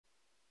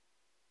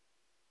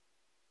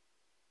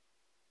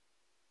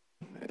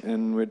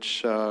in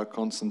which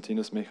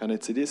Konstantinos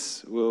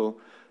MEICHANETZIDIS will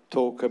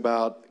talk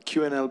about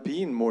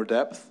QNLP in more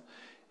depth,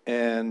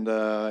 and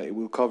it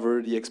will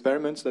cover the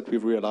experiments that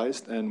we've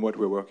realized and what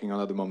we're working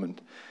on at the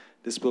moment.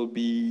 This will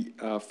be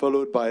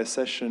followed by a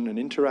session, an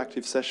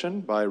interactive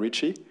session by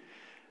Richie,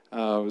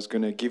 who's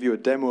going to give you a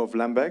demo of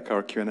LAMBEQ,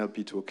 our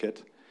QNLP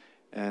toolkit,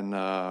 and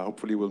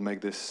hopefully we'll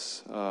make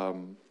this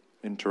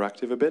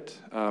interactive a bit.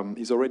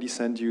 He's already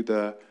sent you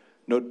the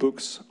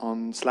notebooks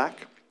on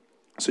Slack,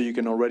 so you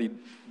can already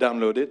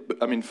download it.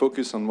 But, I mean,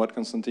 focus on what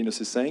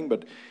Konstantinos is saying,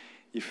 but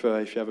if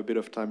you have a bit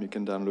of time, you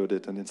can download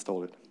it and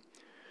install it.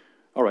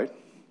 All right,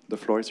 the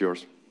floor is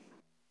yours.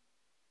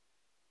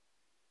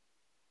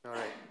 All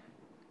right.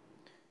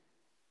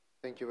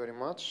 Thank you very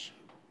much.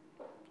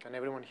 Can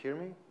everyone hear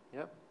me?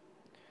 Yeah?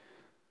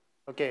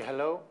 Okay,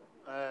 hello.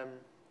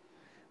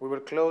 We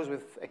will close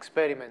with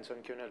experiments on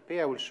QNLP.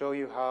 I will show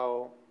you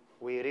how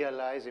we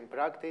realize in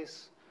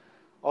practice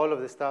all of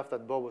the stuff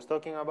that Bob was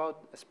talking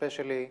about,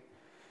 especially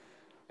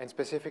and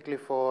specifically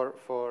for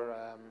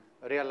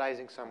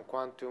realizing some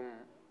quantum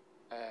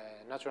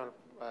natural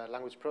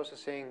language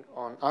processing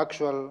on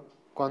actual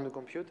quantum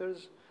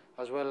computers,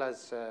 as well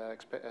as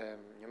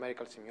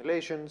numerical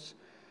simulations.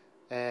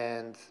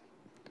 And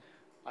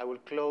I will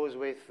close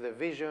with the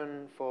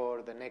vision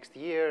for the next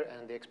year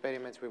and the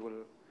experiments we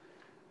will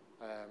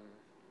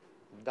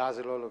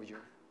dazzle all of you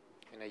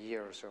in a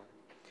year or so.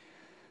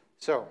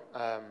 So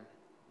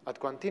at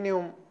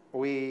Quantinuum,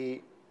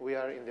 we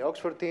are in the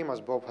Oxford team,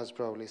 as Bob has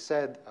probably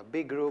said, a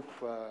big group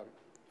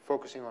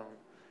focusing on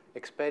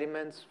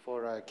experiments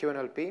for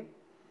QNLP.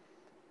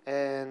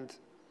 And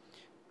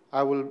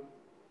I will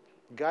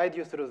guide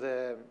you through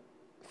the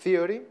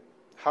theory,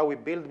 how we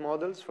build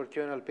models for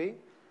QNLP.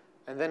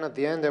 And then at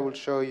the end, I will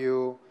show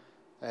you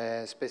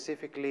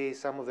specifically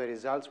some of the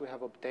results we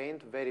have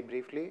obtained very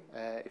briefly.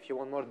 If you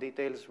want more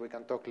details, we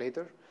can talk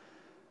later.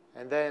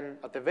 And then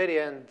at the very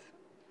end,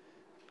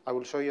 I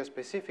will show you a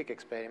specific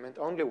experiment,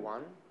 only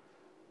one,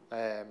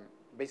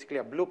 basically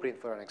a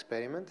blueprint for an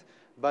experiment.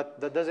 But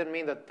that doesn't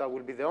mean that that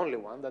will be the only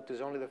one. That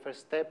is only the first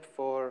step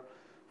for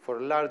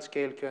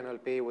large-scale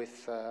QNLP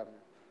with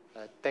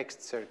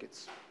text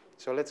circuits.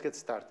 So let's get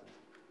started.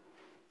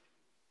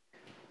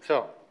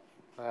 So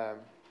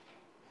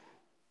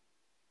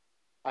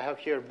I have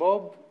here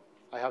Bob,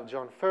 I have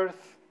John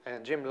Firth,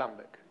 and Jim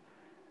LAMBEQ.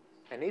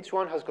 And each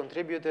one has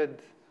contributed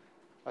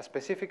a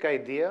specific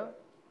idea.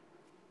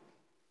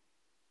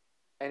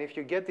 And if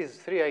you get these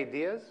three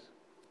ideas,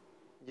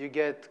 you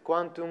get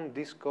quantum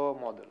disco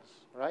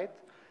models, right?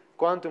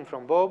 Quantum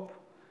from Bob,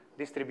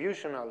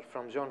 distributional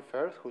from John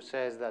Firth, who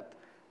says that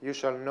you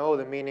shall know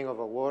the meaning of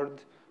a word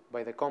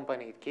by the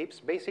company it keeps.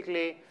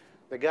 Basically,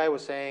 the guy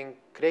was saying,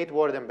 create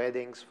word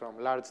embeddings from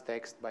large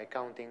text by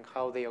counting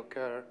how they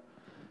occur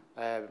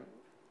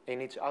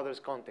in each other's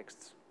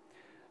contexts.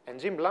 And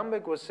Jim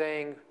LAMBEQ was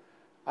saying,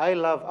 I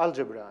love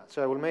algebra,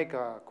 so I will make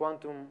a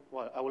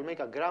I will make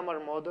a grammar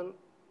model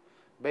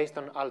based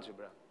on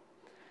algebra.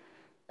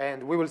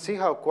 And we will see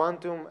how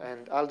quantum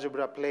and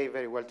algebra play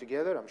very well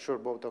together. I'm sure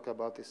Bob talked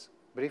about this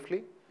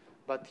briefly.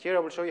 But here I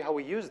will show you how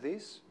we use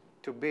this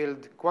to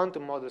build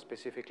quantum models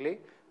specifically.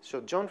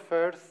 So John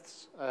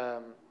Firth's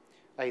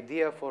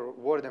idea for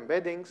word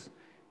embeddings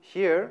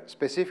here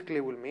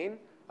specifically will mean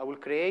I will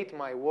create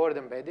my word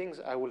embeddings.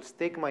 I will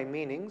stick my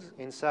meanings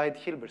inside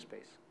Hilbert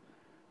space,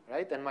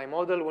 right? And my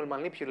model will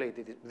manipulate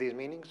these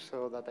meanings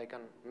so that I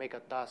can make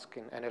a task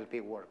in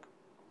NLP work.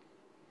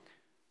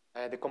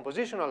 The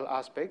compositional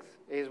aspect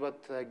is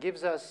what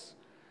gives us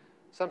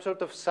some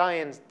sort of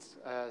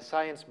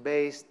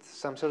science-based,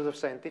 some sort of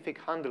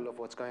scientific handle of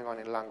what's going on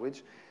in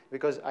language,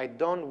 because I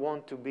don't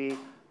want to be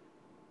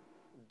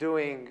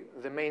doing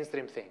the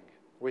mainstream thing,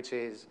 which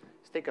is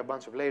stick a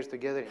bunch of layers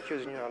together in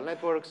huge neural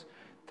networks,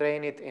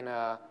 train it in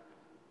a,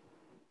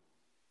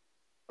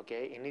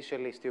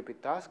 initially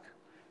stupid task,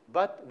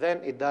 but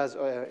then it does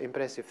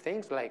impressive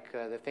things like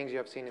the things you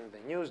have seen in the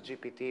news,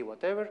 GPT,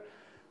 whatever.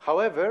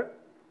 However,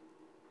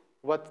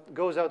 what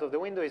goes out of the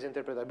window is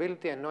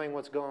interpretability and knowing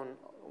what's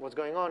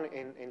going on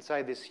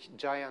inside this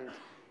giant,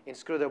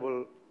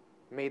 inscrutable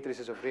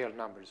matrices of real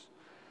numbers.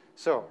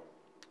 So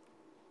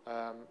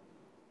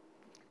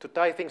to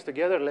tie things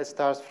together, let's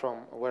start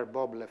from where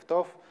Bob left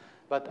off.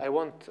 But I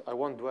won't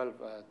dwell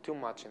too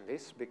much in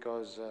this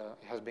because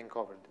it has been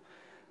covered.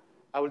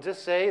 I will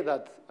just say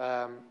that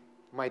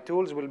my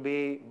tools will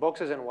be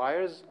boxes and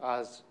wires,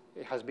 as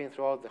it has been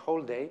throughout the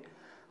whole day.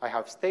 I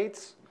have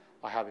states,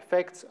 I have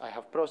effects, I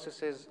have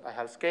processes, I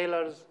have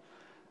scalars,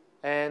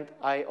 and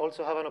I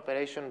also have an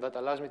operation that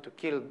allows me to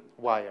kill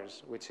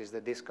wires, which is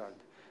the discard.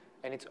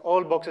 And it's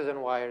all boxes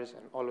and wires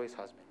and always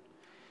has been.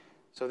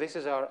 So this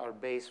is our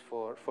base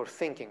for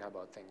thinking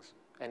about things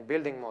and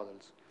building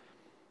models.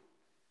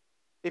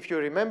 If you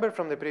remember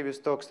from the previous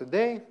talks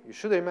today, you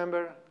should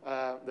remember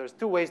there's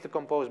two ways to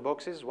compose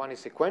boxes. One is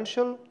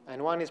sequential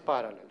and one is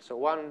parallel. So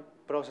one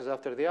process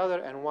after the other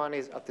and one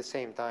is at the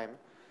same time,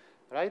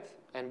 right?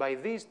 And by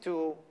these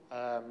two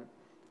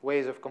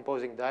ways of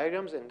composing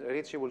diagrams, and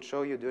Richie will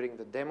show you during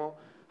the demo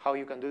how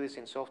you can do this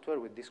in software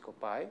with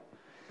DiscoPy,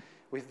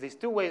 with these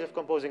two ways of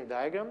composing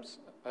diagrams,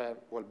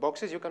 well,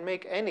 boxes, you can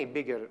make any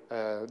bigger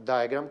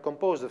diagram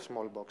composed of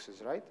small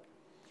boxes, right?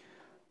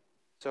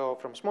 So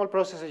from small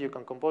processes, you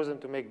can compose them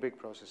to make big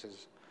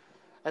processes.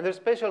 And there's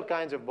special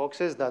kinds of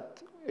boxes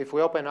that if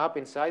we open up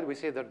inside, we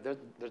see that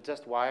they're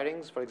just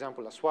wirings. For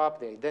example, a swap,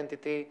 the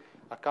identity,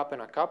 a cup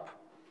and a cup.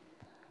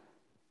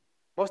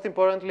 Most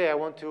importantly, I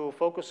want to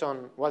focus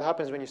on what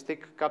happens when you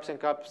stick cups and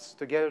cups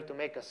together to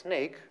make a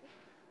snake.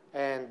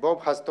 And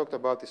Bob has talked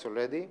about this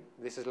already.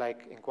 This is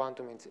like in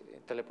quantum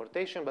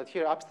teleportation. But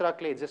here,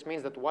 abstractly, it just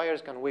means that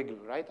wires can wiggle,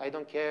 right? I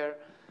don't care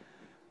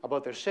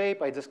about their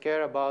shape. I just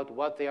care about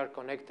what they are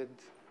connected,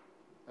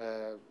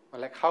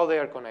 like how they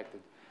are connected.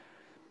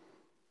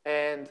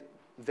 And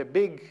the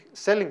big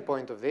selling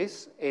point of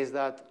this is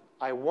that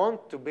I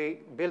want to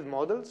build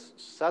models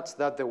such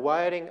that the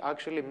wiring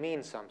actually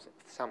means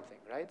something,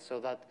 right? So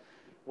that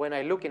when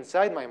I look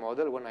inside my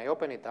model, when I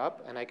open it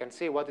up and I can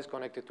see what is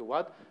connected to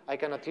what, I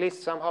can at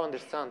least somehow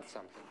understand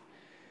something.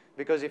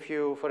 Because if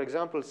you, for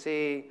example,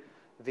 see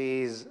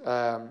these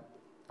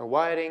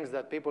wirings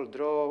that people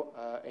draw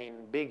in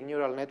big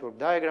neural network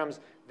diagrams,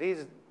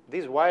 these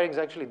wirings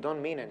actually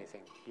don't mean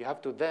anything. You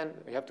have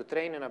to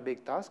train in a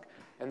big task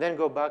and then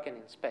go back and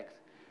inspect.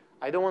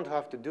 I don't want to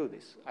have to do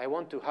this. I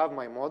want to have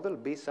my model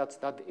be such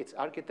that its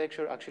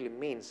architecture actually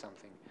means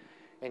something.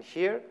 And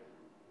here,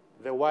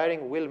 the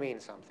wiring will mean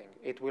something.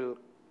 It will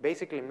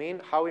basically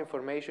mean how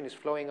information is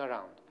flowing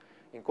around.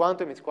 In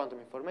quantum, it's quantum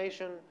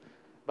information.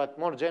 But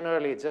more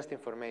generally, it's just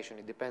information.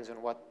 It depends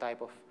on what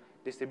type of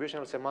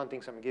distributional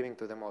semantics I'm giving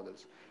to the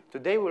models.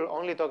 Today, we'll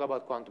only talk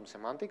about quantum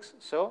semantics.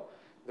 So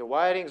the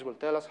wirings will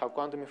tell us how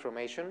quantum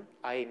information,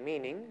 i.e.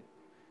 meaning,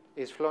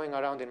 is flowing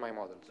around in my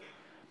models.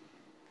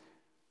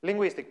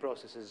 Linguistic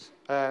processes.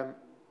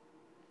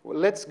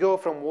 Let's go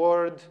from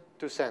word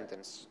to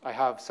sentence. I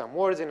have some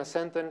words in a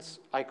sentence.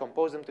 I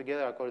compose them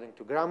together according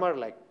to grammar,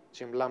 like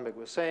Jim LAMBEQ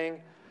was saying.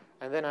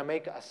 And then I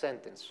make a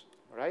sentence,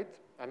 right?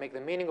 I make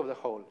the meaning of the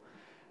whole.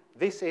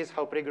 This is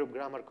how pre-group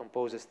grammar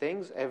composes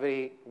things.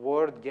 Every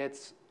word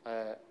gets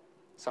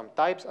some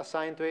types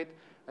assigned to it.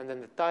 And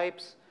then the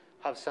types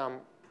have some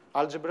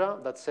algebra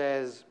that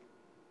says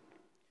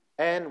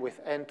n with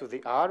n to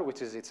the r,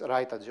 which is its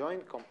right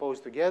adjoint,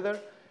 composed together.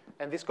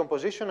 And this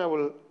composition I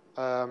will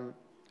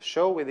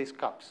show with these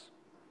cups,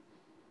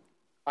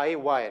 i.e.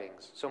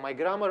 wirings. So my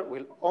grammar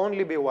will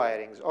only be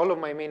wirings. All of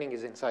my meaning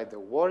is inside the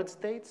word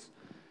states.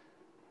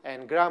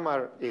 And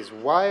grammar is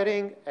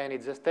wiring, and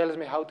it just tells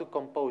me how to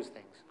compose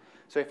things.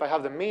 So if I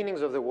have the meanings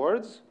of the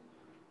words,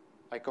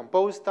 I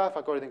compose stuff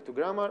according to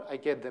grammar. I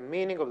get the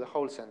meaning of the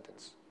whole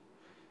sentence.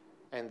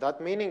 And that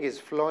meaning is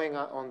flowing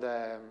on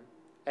the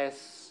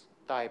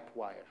S-type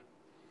wire.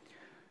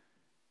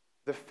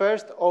 The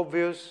first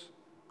obvious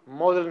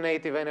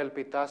model-native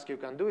NLP task you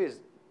can do is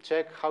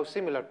check how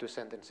similar two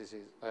sentences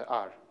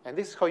are. And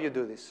this is how you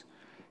do this.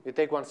 You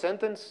take one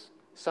sentence,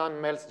 sun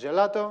melts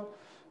gelato.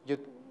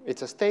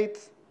 It's a state.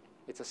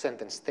 It's a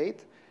sentence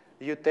state.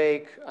 You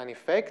take an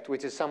effect,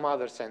 which is some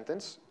other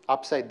sentence,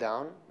 upside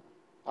down.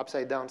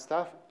 Upside down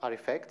stuff are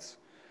effects.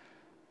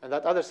 And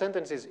that other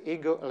sentence is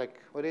ego,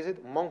 like, what is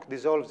it? Monk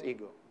dissolves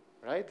ego,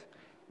 right?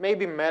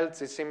 Maybe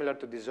melts is similar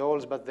to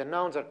dissolves, but the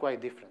nouns are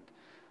quite different.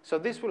 So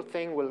this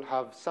thing will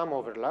have some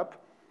overlap.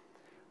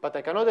 But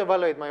I cannot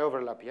evaluate my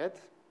overlap yet.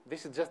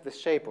 This is just the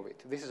shape of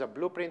it. This is a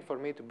blueprint for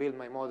me to build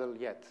my model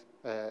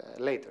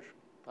later.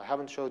 I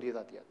haven't showed you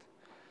that yet.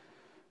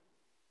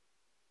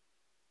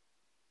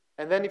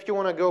 And then if you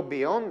want to go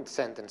beyond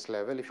sentence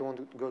level, if you want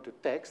to go to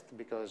text,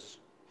 because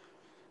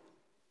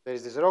there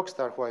is this rock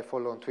star who I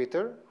follow on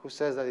Twitter who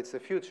says that it's the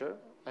future,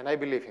 and I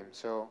believe him.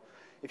 So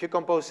if you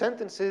compose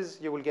sentences,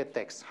 you will get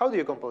text. How do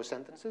you compose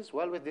sentences?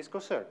 Well, with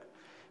DiscoCirc.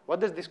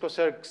 What does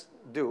DiscoCirc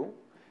do?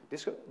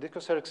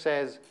 DiscoCirc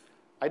says,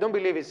 I don't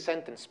believe it's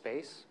sentence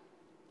space.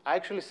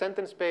 Actually,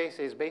 sentence space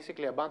is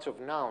basically a bunch of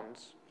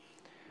nouns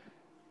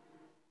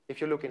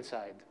if you look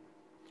inside.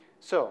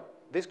 So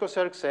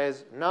DiscoCirc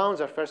says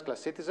nouns are first-class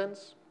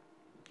citizens.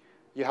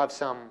 You have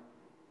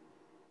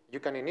you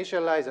can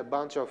initialize a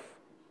bunch of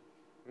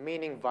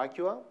meaning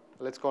vacua.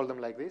 Let's call them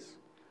like this.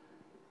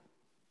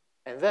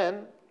 And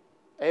then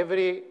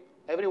every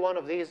one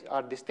of these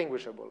are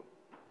distinguishable.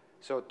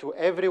 So to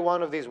every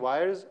one of these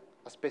wires,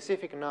 a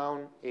specific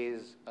noun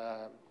is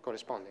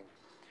corresponding.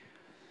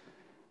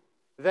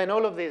 Then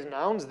all of these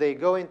nouns, they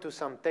go into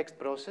some text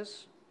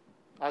process,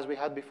 as we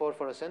had before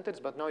for a sentence,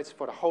 but now it's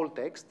for a whole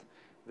text.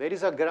 There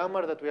is a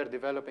grammar that we are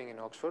developing in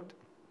Oxford,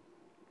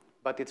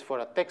 but it's for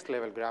a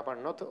text-level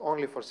grammar, not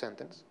only for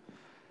sentence.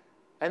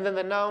 And then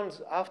the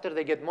nouns, after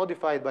they get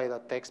modified by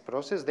that text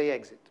process, they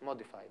exit,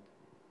 modified.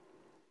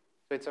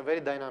 So it's a very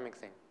dynamic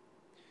thing.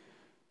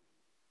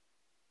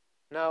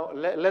 Now,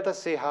 let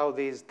us see how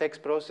this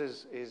text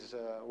process is,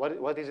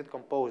 what is it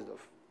composed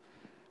of?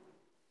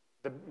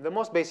 The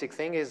most basic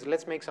thing is,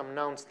 let's make some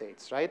noun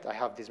states, right? I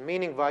have this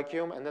meaning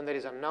vacuum, and then there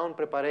is a noun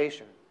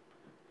preparation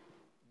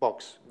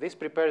box. This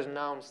prepares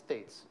noun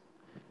states.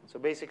 So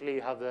basically,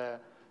 you have the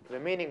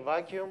meaning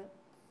vacuum.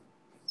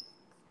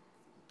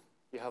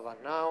 You have a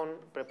noun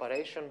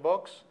preparation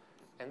box.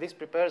 And this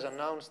prepares a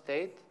noun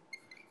state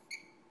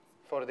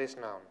for this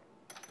noun.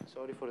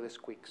 Sorry for the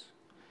squeaks.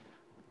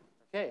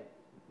 Okay,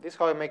 this is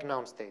how I make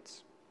noun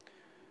states.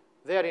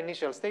 Their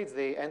initial states,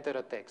 they enter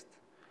a text.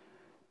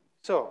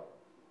 So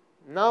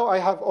now I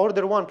have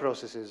order 1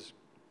 processes.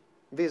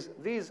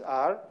 These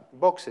are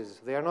boxes.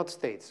 They are not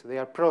states. They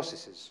are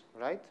processes,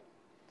 right?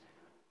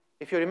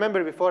 If you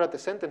remember before at the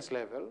sentence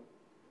level,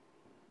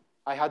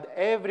 I had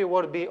every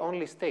word be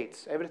only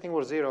states. Everything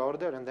was 0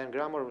 order, and then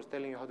grammar was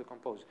telling you how to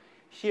compose.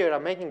 Here,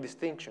 I'm making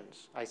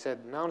distinctions. I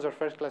said nouns are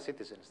first-class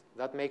citizens.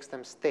 That makes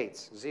them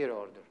states, 0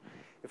 order.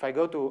 If I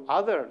go to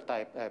other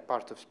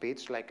parts of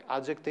speech, like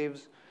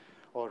adjectives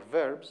or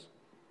verbs,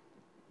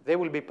 they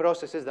will be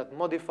processes that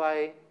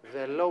modify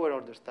the lower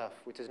order stuff,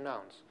 which is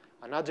nouns.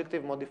 An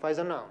adjective modifies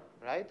a noun,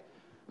 right?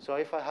 So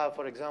if I have,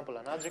 for example,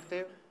 an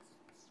adjective,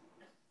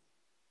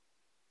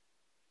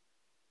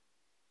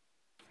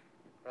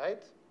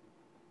 right?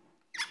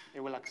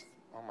 It will,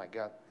 oh my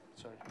God,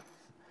 sorry.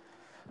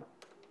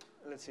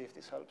 Let's see if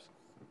this helps.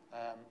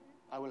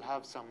 I will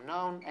have some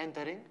noun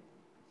entering,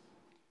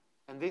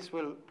 and this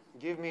will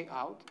give me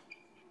out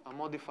a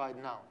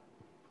modified noun.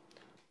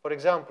 For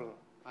example,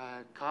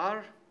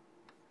 car,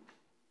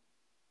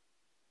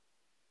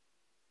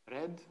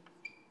 red,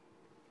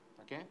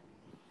 okay?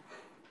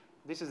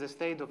 This is the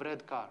state of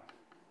red car.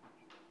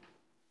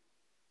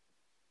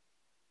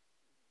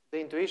 The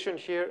intuition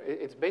here,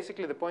 it's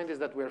basically the point is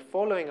that we're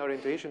following our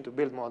intuition to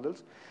build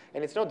models.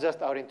 And it's not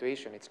just our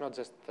intuition. It's not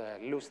just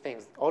loose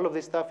things. All of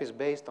this stuff is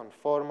based on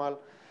formal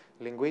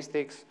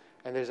linguistics.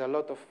 And there's a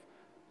lot of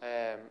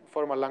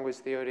formal language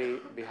theory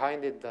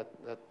behind it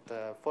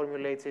that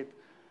formulates it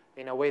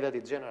in a way that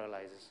it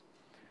generalizes.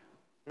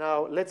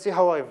 Now, let's see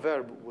how a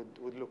verb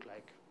would look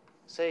like.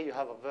 Say you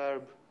have a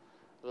verb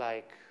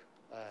like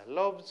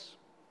loves,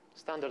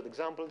 standard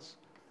examples.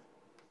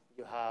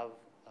 You have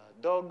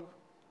dog.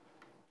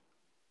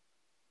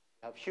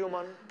 Have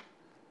human,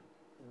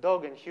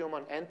 dog and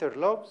human enter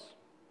loves,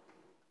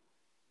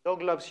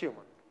 dog loves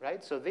human,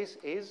 right? So this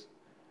is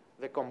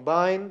the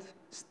combined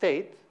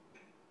state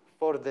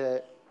for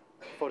the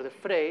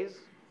phrase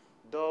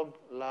dog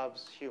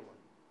loves human,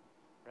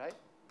 right?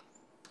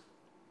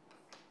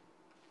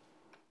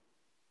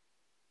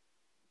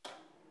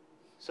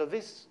 So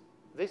this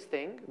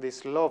thing,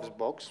 this loves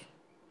box,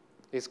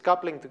 is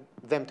coupling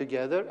them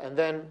together, and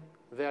then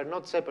they are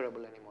not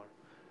separable anymore.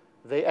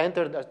 They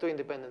entered as 2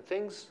 independent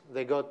things.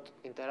 They got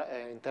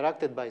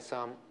interacted by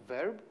some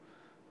verb.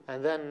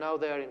 And then now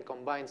they are in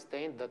combined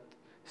state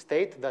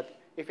that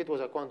if it was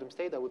a quantum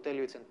state, I would tell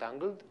you it's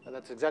entangled. And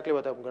that's exactly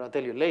what I'm going to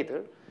tell you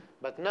later.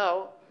 But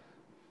now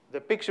the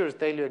pictures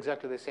tell you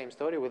exactly the same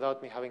story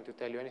without me having to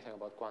tell you anything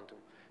about quantum.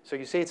 So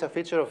you see it's a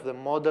feature of the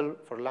model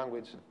for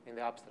language in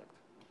the abstract.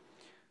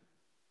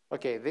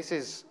 OK, this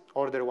is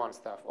order 1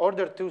 stuff.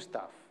 Order 2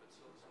 stuff.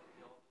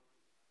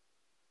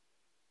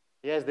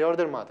 Yes, the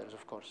order matters,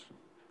 of course.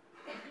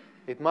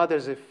 It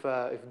matters if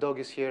dog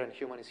is here and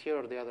human is here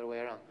or the other way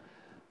around.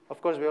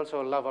 Of course, we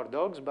also love our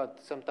dogs, but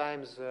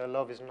sometimes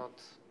love is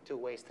not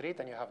two-way street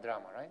and you have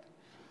drama, right?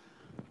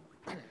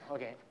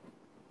 OK.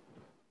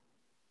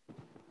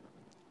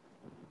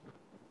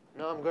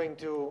 Now I'm going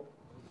to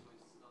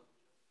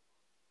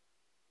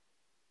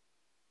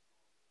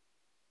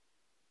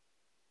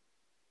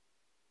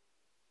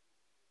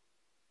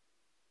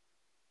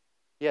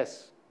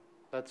yes,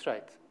 that's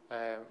right.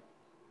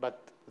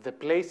 But the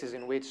places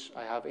in which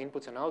I have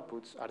inputs and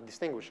outputs are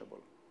distinguishable.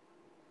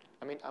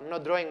 I mean, I'm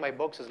not drawing my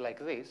boxes like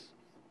this,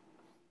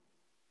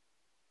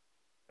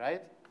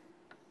 right?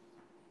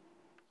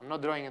 I'm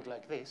not drawing it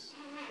like this.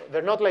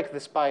 They're not like the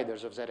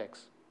spiders of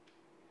ZX,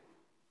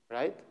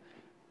 right?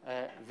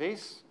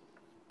 This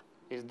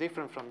is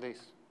different from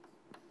this.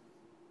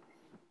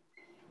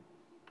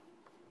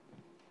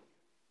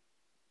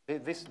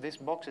 This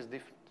box is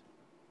different.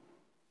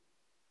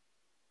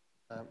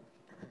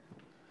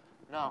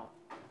 Now,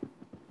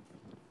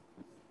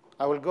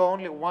 I will go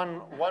only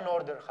one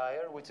order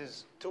higher, which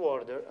is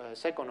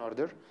second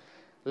order.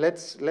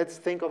 Let's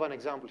think of an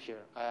example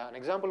here. An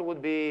example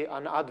would be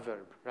an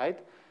adverb, right?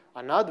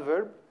 An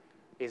adverb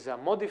is a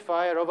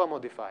modifier of a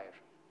modifier,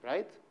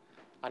 right?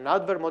 An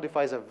adverb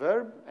modifies a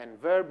verb, and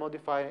verb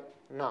modify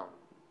noun.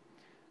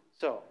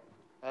 So,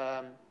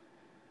 for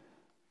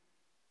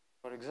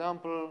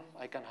example,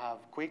 I can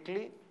have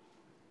quickly,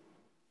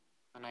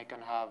 and I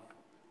can have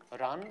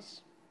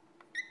runs.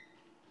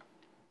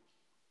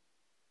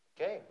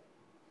 Okay.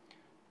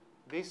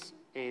 This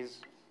is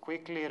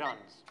quickly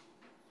runs.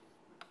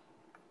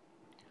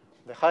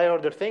 The higher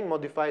order thing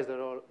modifies the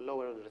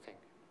lower order thing.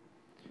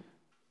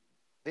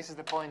 This is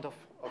the point of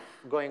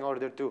going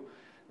order 2.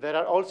 There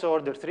are also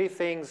order 3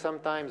 things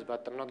sometimes,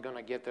 but I'm not going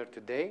to get there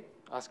today.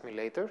 Ask me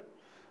later.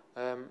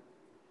 And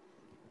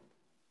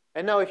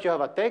now if you have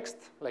a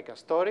text, like a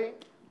story,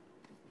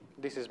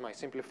 this is my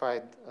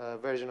simplified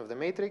version of The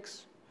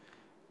Matrix,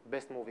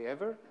 best movie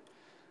ever.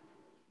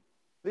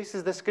 This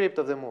is the script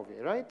of the movie,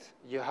 right?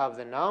 You have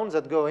the nouns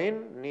that go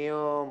in,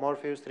 Neo,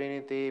 Morpheus,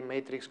 Trinity,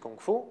 Matrix, Kung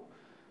Fu,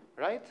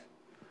 right?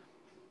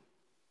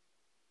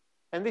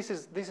 And this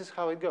is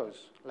how it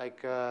goes.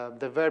 Like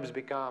the verbs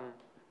become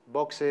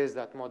boxes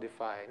that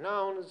modify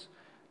nouns.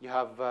 You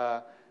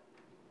have,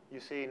 you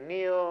see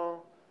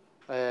Neo.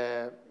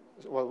 Well,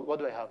 what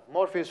do I have?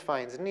 Morpheus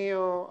finds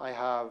Neo. I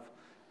have,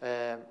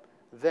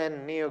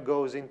 then Neo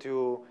goes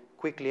into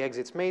quickly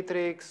exits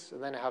matrix.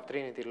 Then I have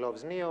Trinity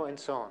loves Neo, and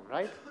so on,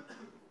 right?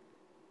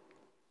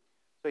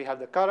 So you have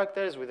the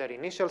characters with their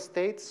initial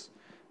states.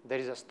 There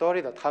is a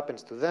story that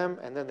happens to them,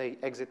 and then they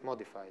exit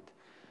modified.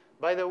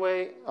 By the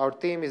way, our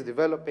team is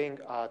developing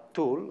a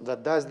tool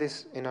that does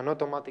this in an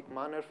automatic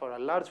manner for a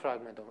large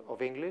fragment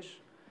of English.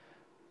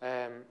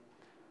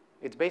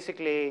 It's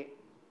basically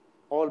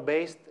all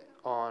based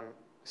on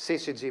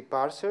CCG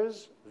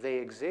parsers. They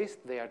exist.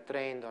 They are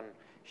trained on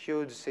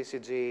huge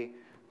CCG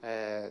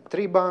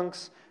tree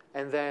banks.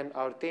 And then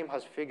our team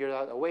has figured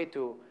out a way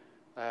to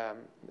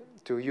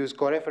use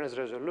coreference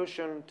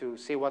resolution to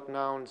see what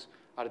nouns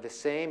are the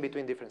same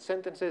between different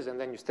sentences. And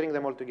then you string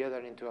them all together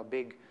into a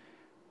big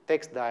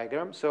text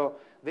diagram. So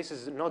this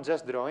is not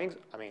just drawings.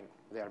 I mean,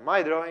 they are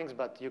my drawings,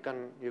 but you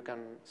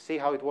can see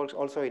how it works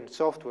also in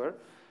software.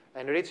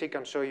 And Richie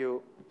can show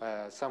you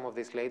some of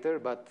this later,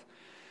 but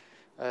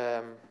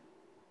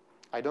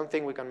I don't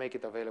think we can make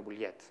it available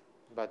yet,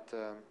 but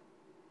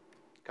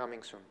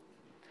coming soon.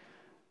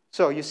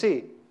 So you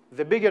see,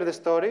 the bigger the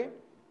story,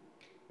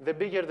 the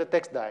bigger the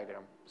text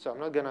diagram. So I'm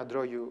not going to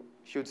draw you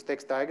huge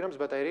text diagrams,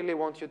 but I really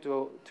want you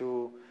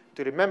to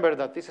remember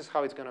that this is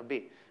how it's going to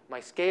be. My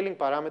scaling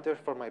parameter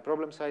for my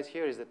problem size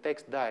here is the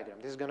text diagram.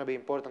 This is going to be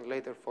important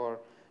later for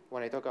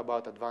when I talk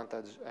about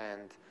advantage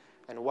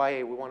and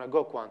why we want to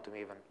go quantum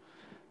even.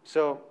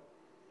 So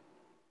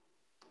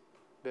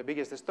the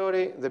bigger the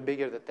story, the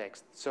bigger the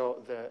text. So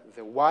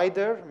the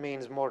wider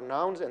means more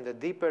nouns, and the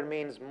deeper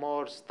means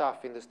more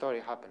stuff in the story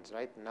happens,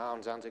 right?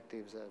 Nouns,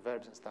 adjectives,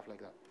 verbs, and stuff like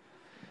that.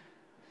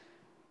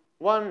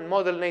 One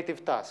model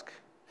native task,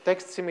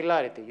 text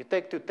similarity. You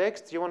take two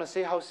texts, you want to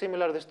see how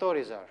similar the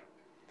stories are.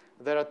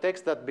 There are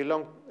texts that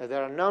belong,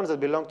 there are nouns that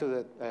belong to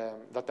the,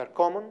 that are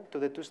common to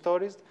the two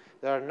stories.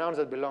 There are nouns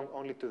that belong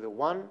only to the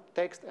one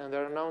text, and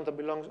there are nouns that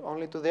belong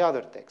only to the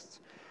other texts.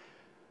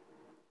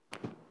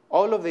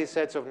 All of these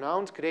sets of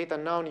nouns create a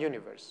noun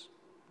universe,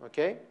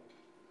 okay?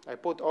 I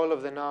put all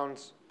of the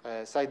nouns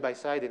side by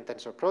side in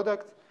tensor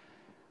product.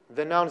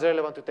 The nouns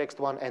relevant to text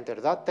 1 enter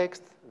that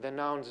text. The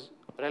nouns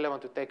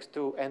relevant to text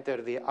 2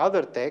 enter the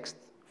other text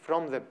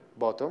from the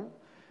bottom.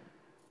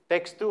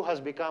 Text 2 has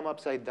become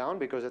upside down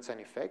because it's an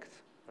effect,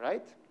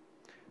 right?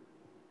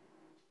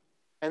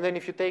 And then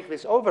if you take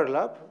this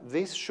overlap,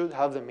 this should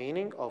have the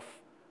meaning of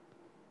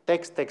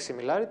text-text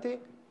similarity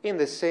in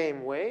the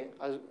same way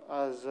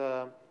as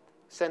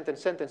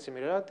sentence-sentence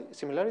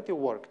similarity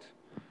worked.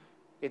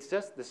 It's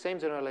just the same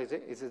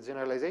generalization. It's a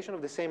generalization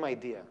of the same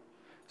idea.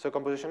 So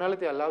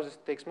compositionality allows us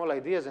to take small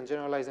ideas and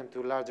generalize them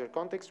to larger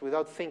contexts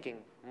without thinking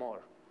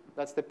more.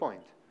 That's the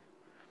point.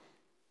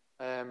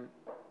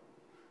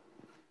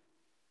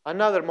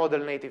 Another model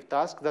native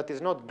task that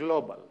is not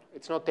global.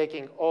 It's not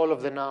taking all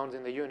of the nouns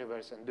in the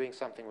universe and doing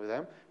something with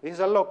them. This is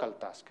a local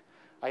task.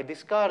 I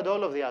discard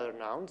all of the other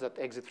nouns that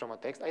exit from a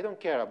text. I don't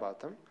care about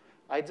them.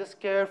 I just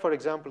care, for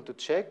example, to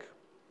check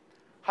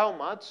how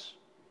much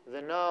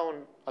the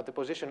noun at the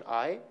position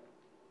I,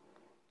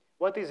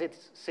 what is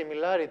its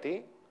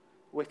similarity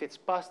with its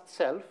past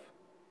self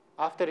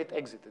after it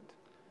exited.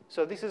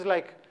 So this is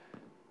like,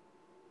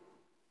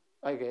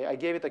 okay, I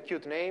gave it a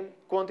cute name,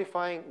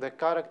 quantifying the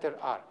character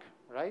arc,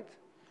 right?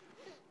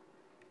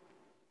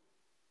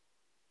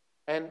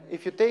 And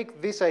if you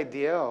take this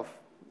idea of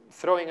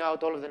throwing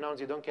out all of the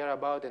nouns you don't care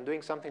about and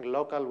doing something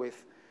local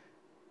with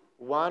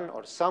one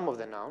or some of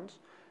the nouns,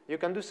 you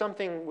can do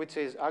something which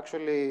is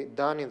actually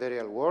done in the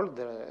real world.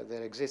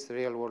 There exists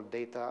real world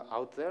data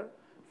out there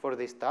for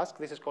this task.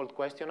 This is called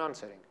question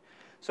answering.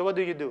 So what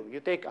do? You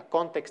take a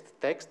context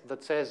text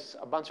that says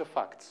a bunch of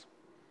facts.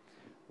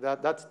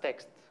 That's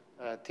text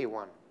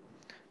T1.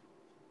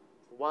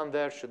 One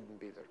there shouldn't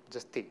be there,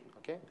 just T,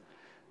 okay?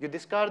 You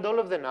discard all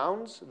of the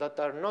nouns that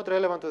are not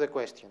relevant to the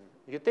question.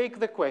 You take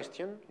the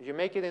question, you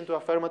make it into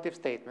affirmative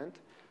statement,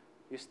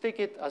 you stick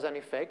it as an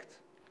effect.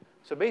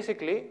 So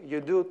basically, you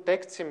do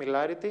text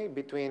similarity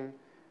between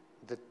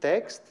the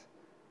text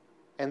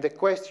and the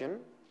question,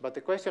 but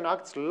the question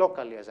acts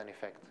locally as an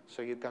effect.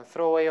 So you can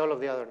throw away all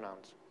of the other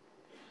nouns.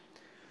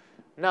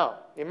 Now,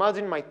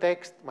 imagine my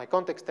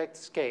context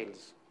text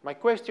scales. My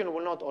question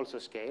will not also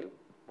scale,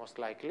 most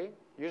likely.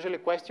 Usually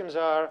questions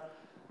are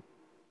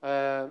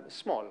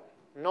small.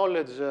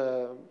 Knowledge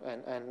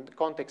and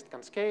context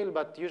can scale,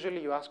 but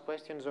usually you ask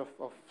questions of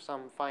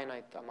some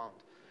finite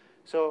amount.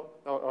 So,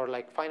 or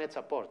like finite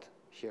support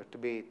here, to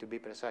be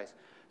precise.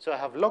 So I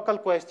have local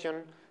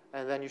question,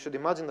 and then you should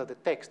imagine that the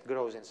text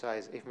grows in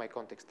size if my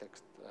context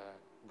text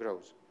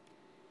grows.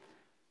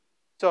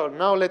 So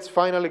now let's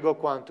finally go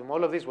quantum.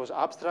 All of this was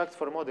abstract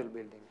for model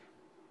building.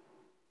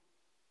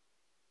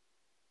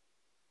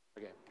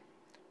 Okay.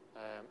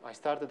 I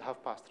started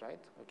half past, right?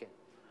 Okay.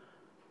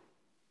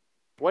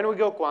 When we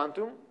go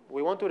quantum,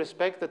 we want to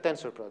respect the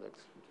tensor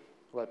product.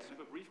 What? I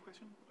have a brief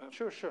question.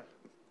 Sure.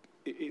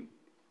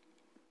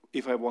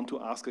 if I want to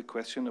ask a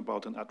question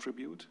about an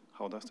attribute,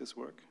 how does this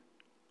work?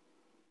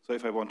 So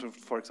if I want to,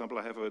 for example,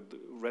 I have a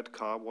red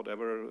car,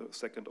 whatever,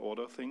 second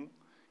order thing,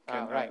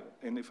 right.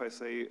 and if I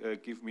say,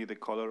 give me the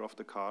color of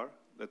the car,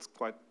 that's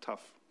quite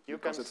tough, You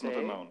because can it's say, not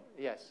a noun.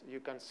 Yes, you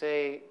can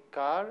say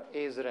car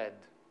is red.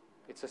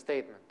 It's a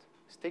statement.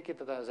 Stick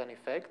it as an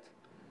effect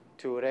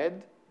to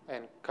red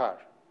and car.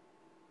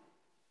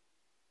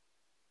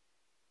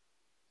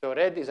 So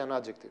red is an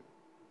adjective.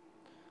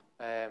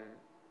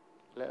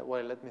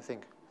 Well, let me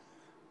think.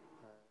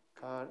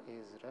 Car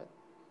is red.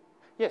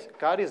 Yes,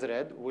 car is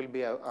red will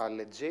be a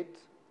legit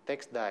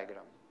text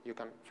diagram. You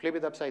can flip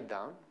it upside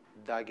down,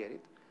 dagger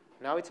it.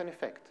 Now it's an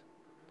effect.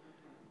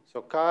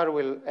 So car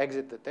will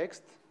exit the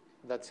text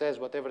that says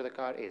whatever the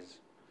car is.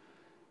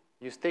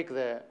 You stick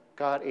the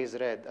car is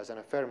red as an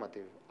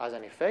affirmative, as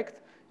an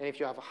effect, and if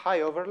you have a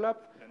high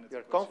overlap,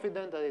 you're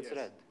confident that it's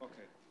red.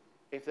 Okay.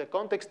 If the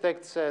context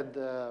text said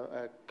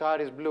car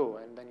is blue,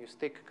 and then you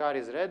stick car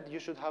is red, you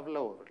should have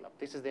low overlap.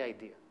 This is the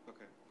idea.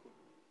 Okay, cool.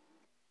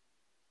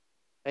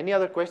 Any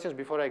other questions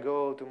before I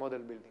go to model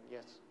building?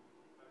 Yes.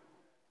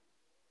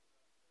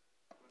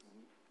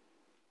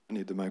 I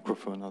need the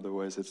microphone,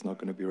 otherwise it's not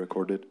going to be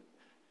recorded.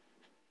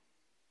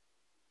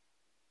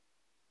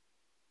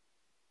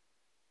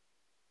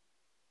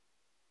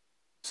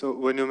 So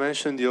when you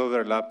mentioned the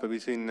overlap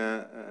between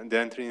the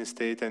entering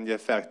state and the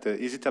effect,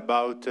 is it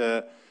about,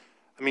 I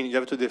mean, you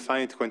have to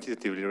define it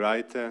quantitatively,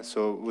 right?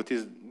 So what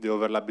is the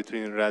overlap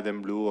between red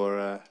and blue,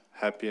 or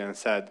happy and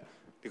sad?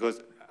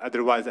 Because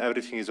otherwise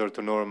everything is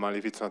orthonormal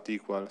if it's not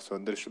equal. So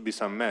there should be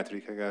some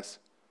metric, I guess.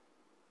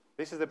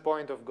 This is the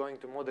point of going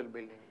to model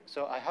building.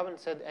 So I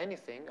haven't said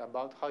anything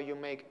about how you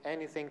make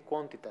anything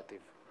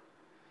quantitative,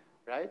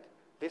 right?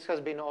 This has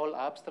been all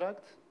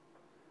abstract,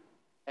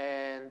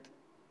 and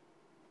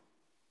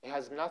it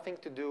has nothing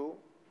to do,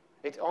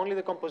 it's only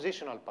the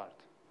compositional part.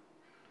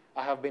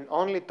 I have been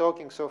only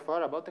talking so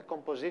far about the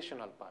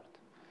compositional part.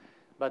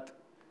 But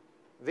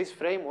this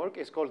framework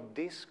is called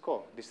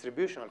DISCO,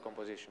 distributional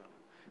compositional.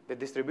 The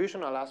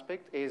distributional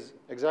aspect is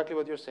exactly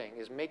what you're saying,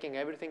 is making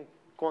everything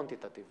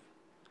quantitative,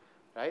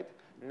 right?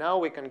 Now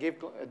we can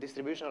give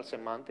distributional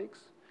semantics.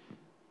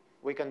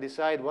 We can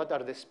decide what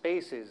are the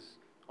spaces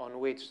on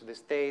which the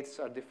states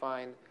are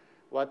defined,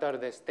 what are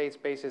the state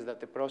spaces that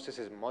the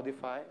processes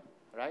modify,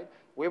 right?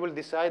 We will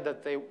decide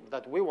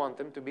that we want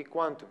them to be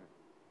quantum,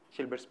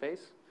 Hilbert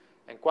space,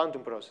 and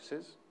quantum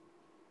processes,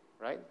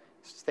 right?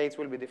 States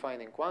will be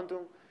defined in quantum,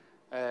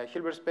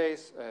 Hilbert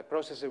space,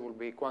 processes will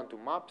be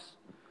quantum maps.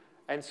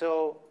 And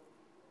so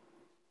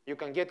you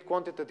can get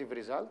quantitative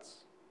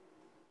results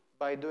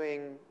by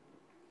doing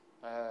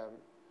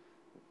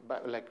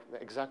like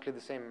exactly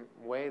the same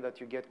way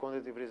that you get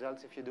quantitative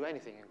results if you do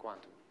anything in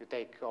quantum. You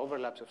take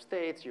overlaps of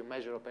states, you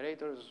measure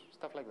operators,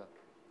 stuff like that.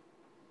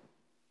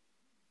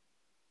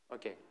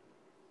 Okay.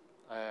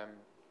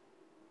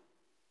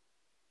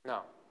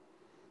 Now,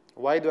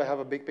 why do I have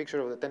a big picture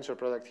of the tensor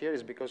product here?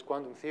 Is because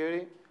quantum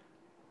theory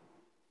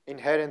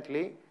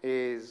inherently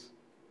is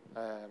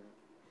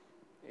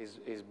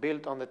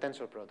built on the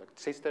tensor product.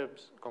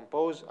 Systems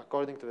compose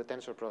according to the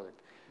tensor product.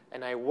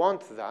 And I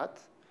want that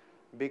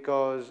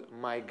because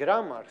my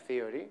grammar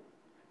theory,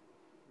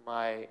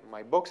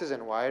 my boxes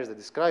and wires that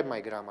describe my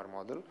grammar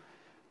model,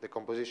 the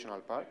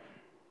compositional part,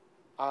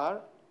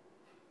 are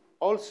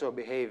also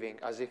behaving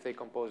as if they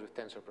compose with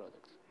tensor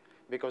products.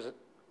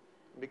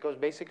 Because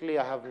basically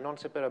I have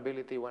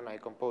non-separability when I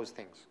compose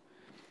things.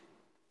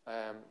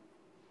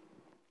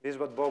 This is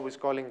what Bob is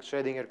calling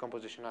Schrödinger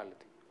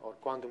compositionality or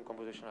quantum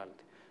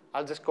compositionality.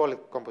 I'll just call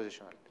it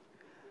compositionality.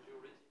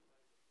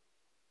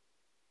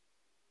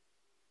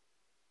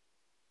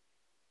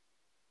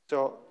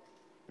 So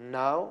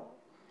now,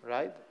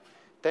 right,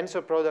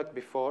 tensor product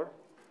before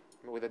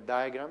with the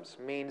diagrams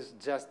means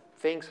just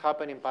things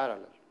happen in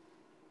parallel.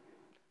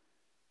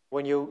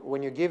 When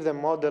you give the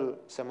model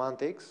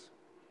semantics,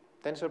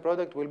 tensor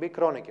product will be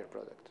Kronecker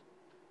product.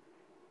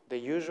 The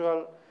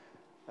usual,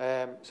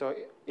 so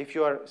if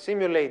you are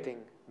simulating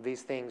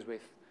these things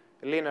with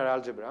linear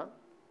algebra,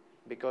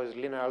 because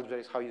linear algebra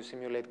is how you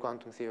simulate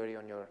quantum theory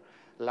on your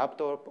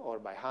laptop or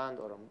by hand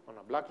or on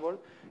a blackboard,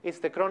 it's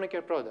the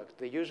Kronecker product,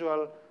 the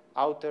usual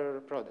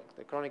outer product,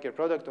 the Kronecker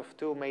product of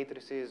two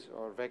matrices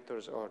or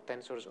vectors or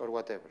tensors or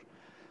whatever.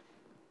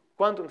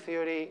 Quantum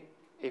theory,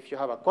 if you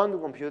have a quantum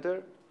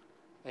computer,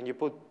 and you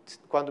put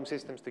quantum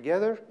systems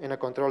together in a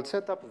controlled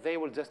setup, they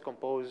will just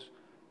compose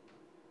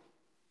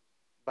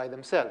by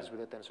themselves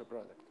with a tensor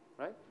product,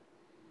 right?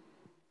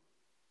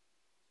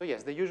 So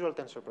yes, the usual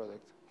tensor product.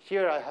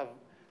 Here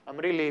I'm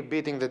really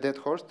beating the dead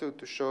horse to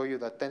show you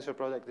that tensor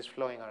product is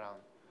flowing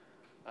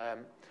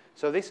around.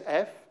 So this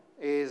F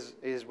is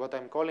what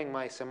I'm calling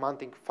my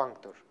semantic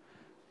functor.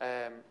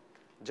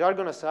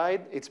 Jargon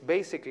aside, it's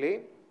basically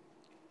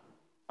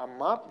a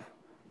map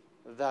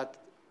that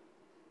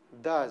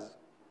does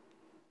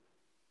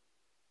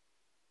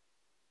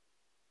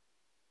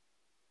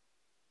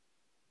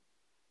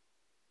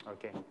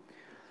okay.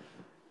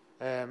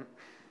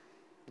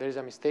 There is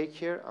a mistake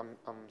here.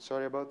 I'm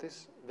sorry about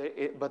this.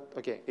 But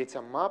okay, it's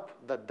a map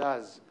that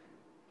does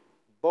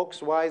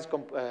box-wise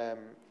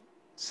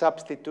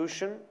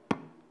substitution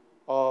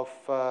of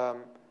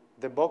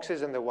the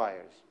boxes and the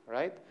wires,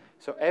 right?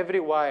 So every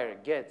wire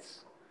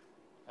gets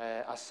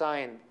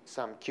assigned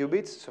some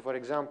qubits. So for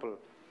example,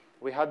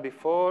 we had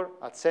before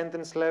at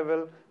sentence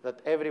level that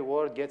every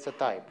word gets a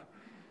type.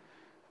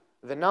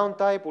 The noun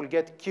type will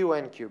get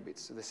QN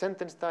qubits. The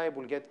sentence type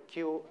will get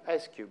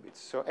QS qubits.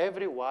 So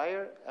every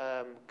wire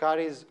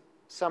carries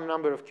some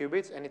number of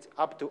qubits, and it's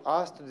up to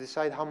us to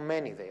decide how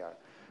many they are.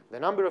 The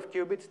number of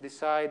qubits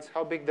decides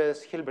how big the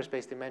Hilbert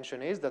space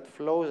dimension is that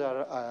flows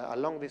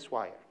along this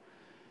wire.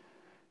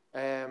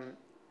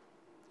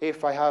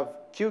 If I have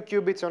Q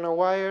qubits on a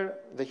wire,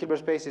 the Hilbert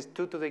space is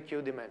 2 to the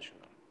Q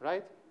dimensional,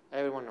 right?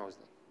 Everyone knows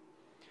that.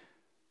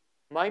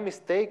 My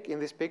mistake in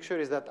this picture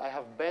is that I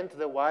have bent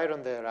the wire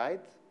on the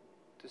right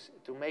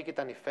to make it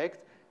an effect,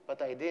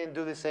 but I didn't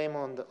do the same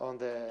on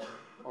the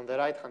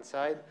right-hand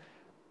side.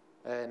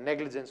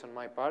 Negligence on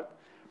my part.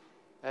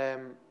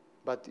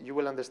 But you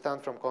will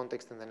understand from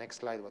context in the next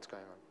slide what's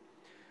going on.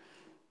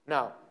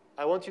 Now,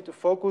 I want you to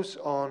focus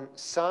on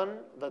sun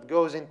that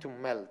goes into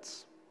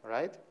melts,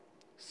 right?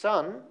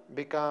 Sun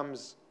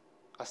becomes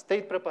a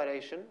state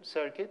preparation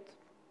circuit,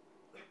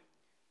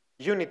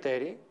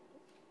 unitary.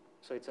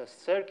 So it's a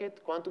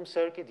circuit, quantum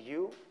circuit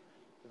U,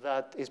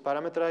 that is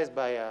parameterized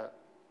by a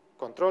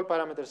control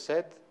parameter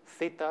set,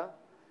 theta,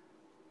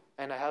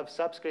 and I have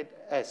subscript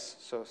S.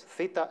 So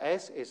theta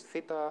S is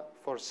theta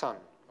for sun.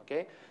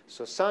 Okay?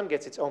 So sun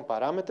gets its own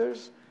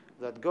parameters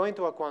that go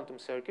into a quantum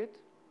circuit,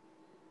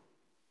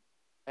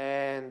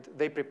 and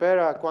they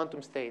prepare a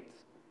quantum state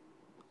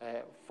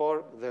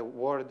for the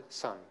word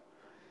sun.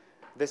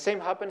 The same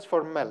happens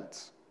for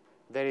melts.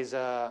 There is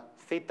a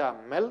theta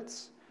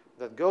melts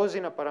that goes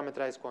in a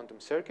parameterized quantum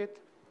circuit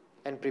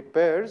and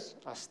prepares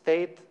a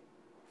state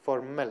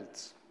for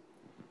melts.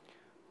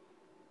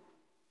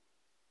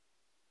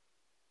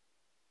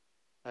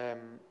 And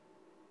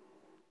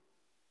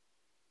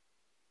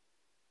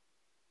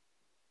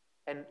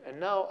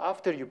now,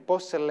 after you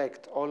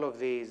post-select all of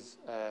these,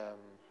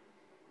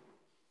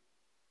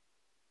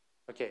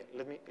 okay,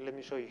 let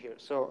me show you here.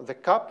 So the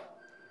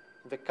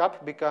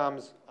cup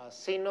becomes a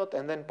C naught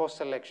and then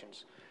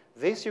post-selections.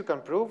 This you can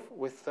prove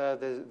with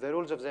the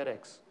rules of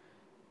ZX.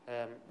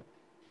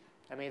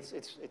 I mean,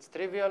 it's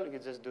trivial. You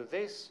just do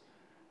this.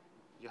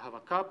 You have a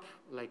cup,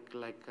 like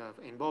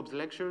in Bob's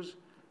lectures.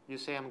 You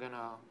say, I'm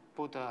gonna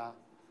put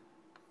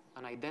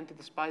an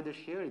identity spider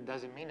here. It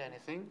doesn't mean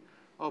anything.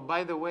 Oh,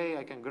 by the way,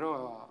 I can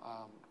grow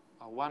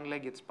a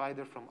one-legged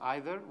spider from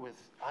either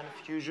with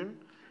unfusion.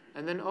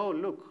 And then, oh,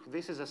 look,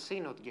 this is a C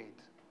naught gate,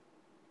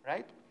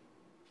 right?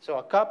 So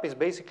a cup is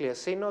basically a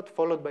C naught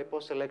followed by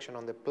post-selection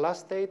on the plus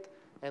state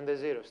and the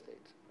 0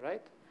 state,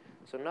 right?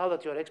 So now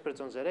that you're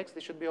experts on ZX,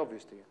 this should be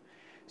obvious to you.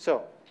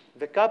 So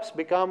the cups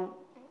become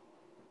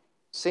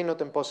C naught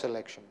and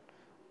post-selection.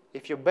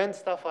 If you bend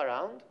stuff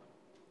around,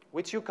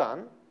 which you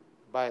can,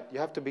 but you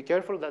have to be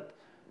careful that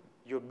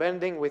you're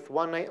bending with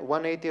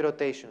 180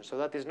 rotation. So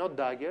that is not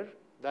dagger,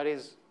 that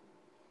is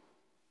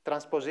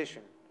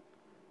transposition.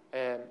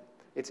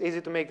 It's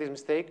easy to make this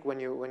mistake when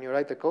you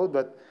write the code,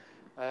 but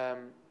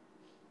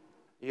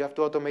you have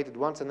to automate it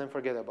once and then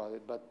forget about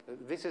it. But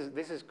this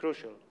is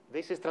crucial.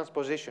 This is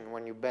transposition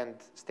when you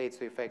bend states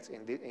to effects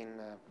in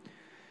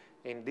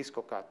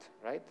disco cut,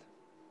 right?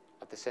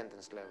 At the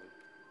sentence level.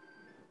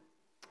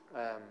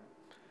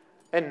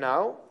 And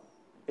now,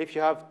 if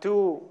you have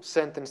two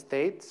sentence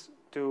states,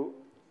 two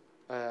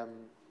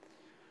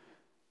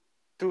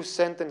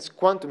sentence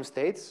quantum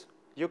states,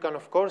 you can,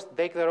 of course,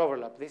 take their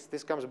overlap.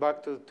 This comes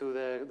back to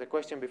the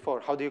question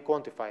before. How do you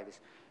quantify this?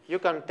 You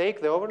can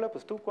take the overlap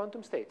of two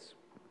quantum states,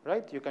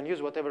 right? You can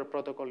use whatever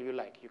protocol you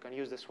like. You can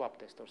use the swap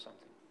test or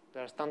something.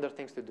 There are standard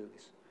things to do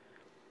this.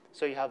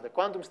 So you have the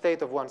quantum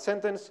state of one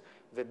sentence,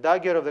 the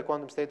dagger of the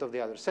quantum state of the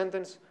other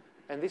sentence,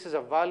 and this is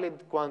a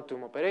valid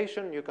quantum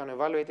operation. You can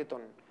evaluate it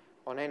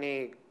on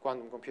any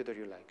quantum computer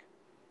you like.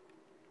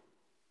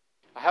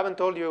 I haven't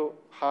told you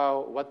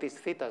what these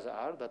thetas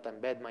are that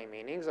embed my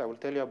meanings. I will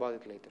tell you about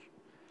it later.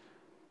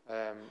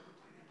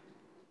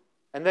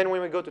 And then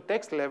when we go to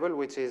text level,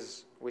 which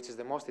is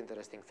the most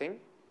interesting thing,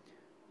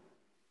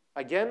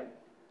 again,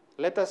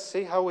 let us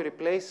see how we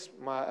replace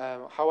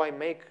how I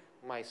make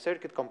my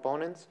circuit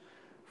components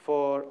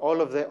for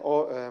all of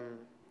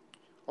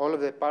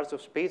the parts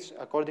of speech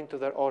according to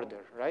their order,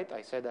 right?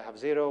 I said I have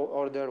 0,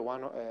 order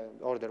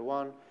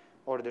 1,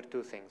 order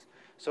 2 things.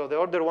 So the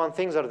order 1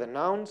 things are the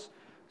nouns.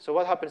 So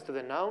what happens to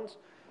the nouns?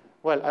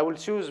 Well, I will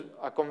choose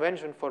a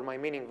convention for my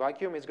meaning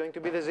vacuum. It's going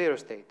to be the 0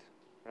 state,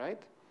 right?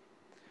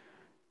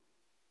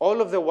 All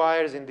of the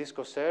wires in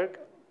DiscoCirc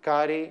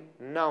carry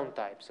noun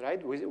types,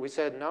 right? We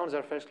said nouns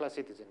are first-class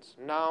citizens.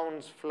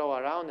 Nouns flow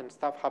around and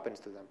stuff happens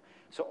to them.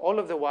 So all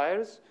of the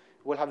wires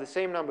will have the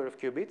same number of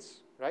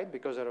qubits, right?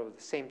 Because they're of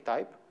the same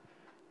type.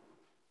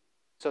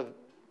 So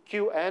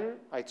Qn,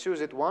 I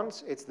choose it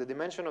once. It's the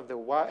dimension of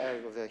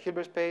the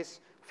Hilbert space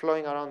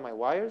flowing around my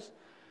wires.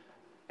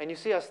 And you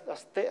see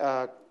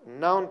a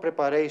noun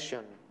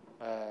preparation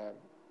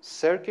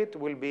circuit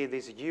will be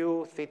this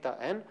U theta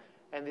n.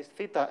 and this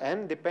theta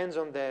n depends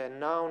on the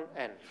noun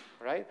n,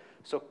 right?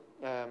 So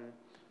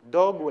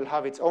dog will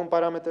have its own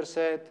parameter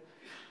set,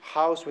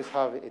 house will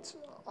have its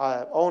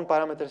own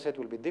parameter set,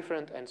 will be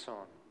different, and so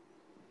on.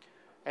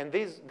 And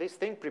this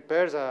thing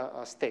prepares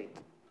a state,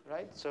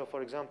 right? So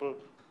for example,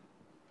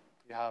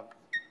 you have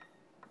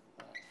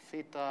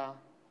theta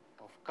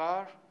of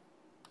car.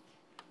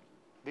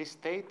 This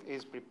state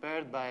is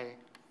prepared by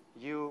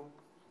u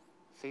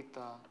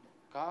theta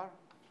car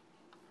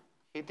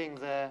hitting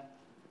the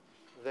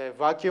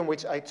vacuum,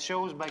 which I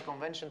chose by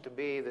convention to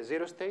be the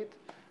 0 state,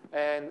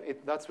 and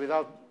that's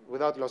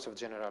without loss of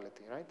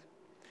generality, right?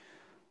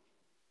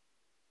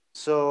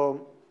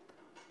 So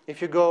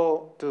if you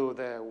go to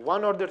the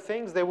one-order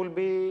things, they will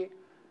be,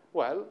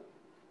 well,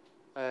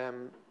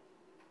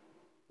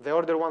 the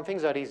order one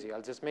things are easy.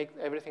 I'll just make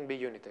everything be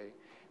unitary.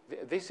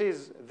 This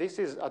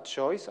is a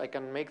choice. I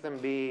can make them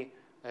be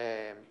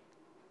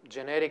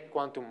generic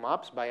quantum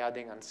maps by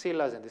adding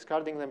ancillas and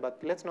discarding them, but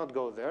let's not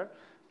go there.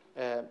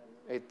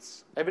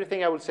 It's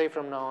everything I will say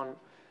from now on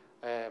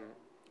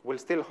will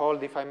still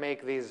hold if I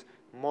make these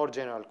more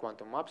general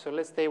quantum maps. So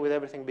let's stay with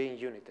everything being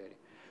unitary.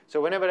 So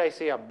whenever I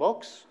see a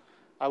box,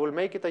 I will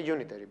make it a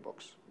unitary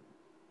box.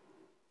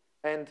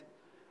 And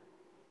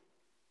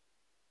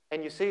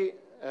you see,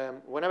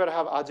 whenever I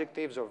have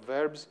adjectives or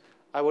verbs,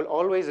 I will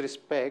always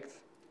respect.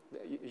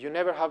 You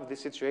never have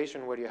this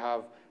situation where you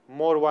have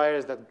more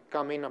wires that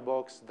come in a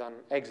box than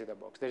exit a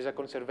box. There is a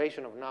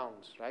conservation of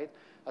nouns, right?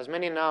 As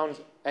many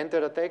nouns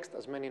enter a text,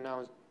 as many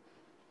nouns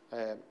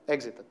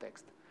exit a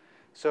text.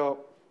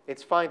 So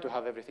it's fine to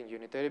have everything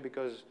unitary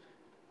because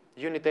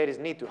unitaries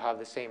need to have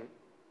the same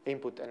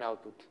input and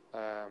output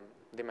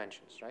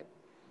dimensions, right?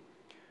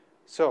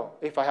 So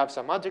if I have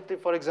some adjective,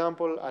 for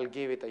example, I'll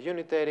give it a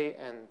unitary,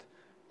 and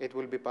it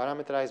will be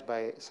parameterized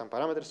by some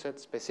parameter set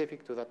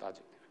specific to that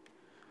adjective.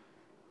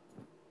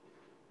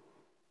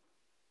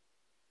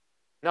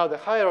 Now, the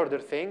higher order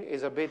thing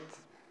is a bit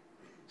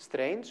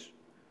strange.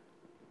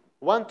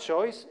 One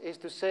choice is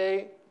to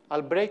say,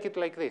 I'll break it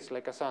like this,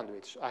 like a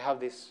sandwich. I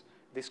have this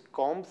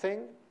comb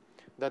thing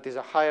that is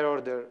a higher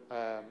order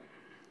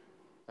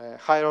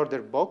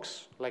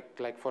box,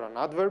 like for an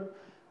adverb.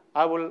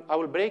 I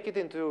will break it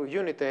into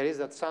unitaries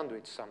that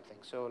sandwich something.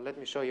 So let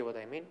me show you what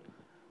I mean.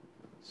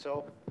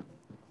 So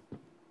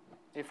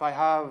if I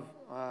have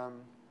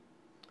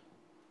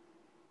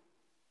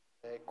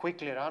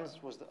quickly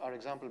runs was our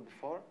example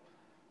before,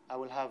 I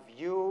will have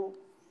u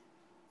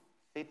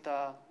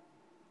theta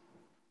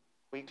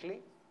quickly,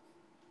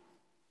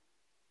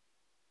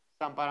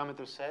 some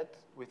parameter set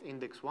with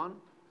index 1,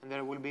 and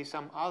there will be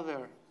some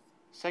other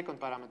second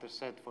parameter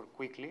set for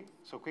quickly.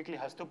 So quickly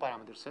has 2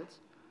 parameter sets.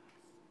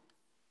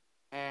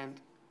 And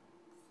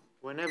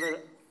whenever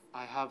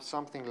I have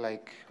something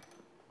like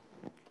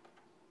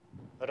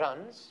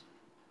runs,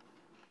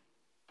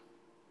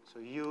 so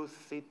u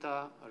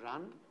theta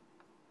run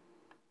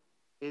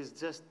is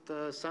just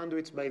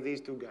sandwiched by these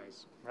 2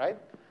 guys, right?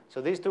 So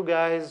these 2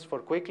 guys for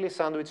quickly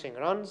sandwiching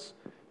runs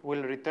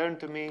will return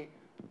to me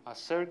a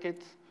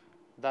circuit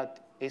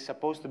that is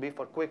supposed to be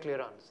for quickly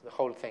runs, the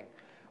whole thing.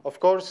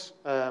 Of course,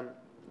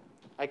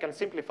 I can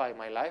simplify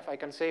my life. I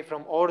can say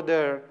from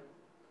order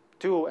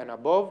 2 and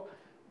above,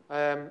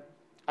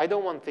 I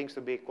don't want things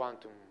to be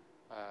quantum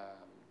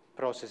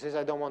processes.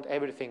 I don't want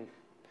everything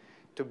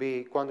to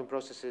be quantum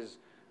processes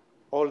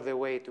all the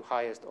way to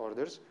highest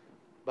orders.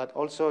 But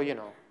also, you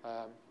know,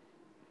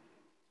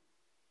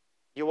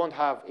 you won't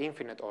have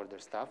infinite order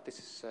stuff. This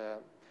is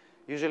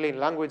usually in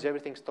language,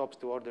 everything stops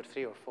to order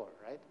 3 or 4,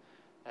 right?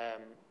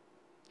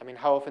 I mean,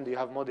 how often do you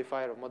have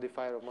modifier of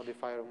modifier of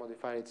modifier of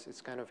modifier?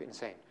 It's kind of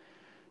insane.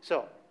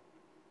 So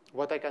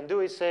what I can do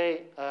is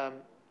say,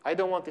 I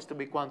don't want this to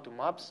be quantum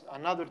maps.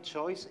 Another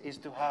choice is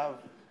to have,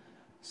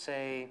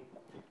 say,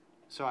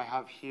 so I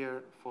have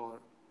here for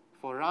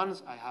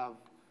runs, I have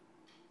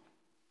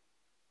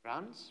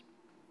runs.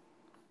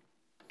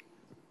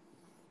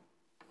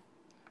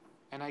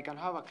 And I can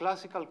have a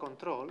classical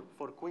control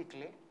for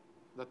quickly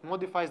that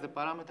modifies the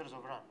parameters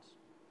of runs,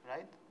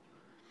 right?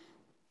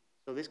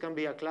 So this can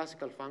be a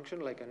classical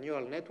function like a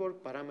neural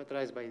network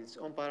parameterized by its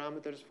own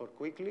parameters for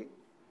quickly.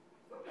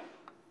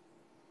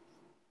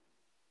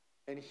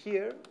 And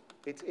here,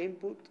 its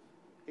input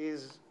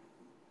is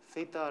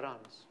theta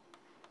runs.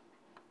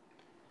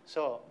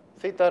 So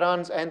theta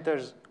runs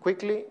enters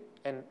quickly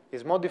and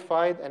is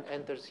modified and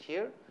enters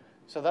here.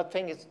 So that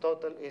thing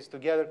is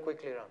together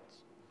quickly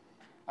runs.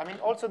 I mean,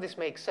 also this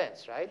makes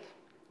sense, right?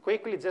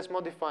 Quickly just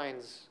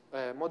modifies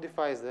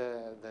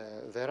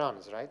the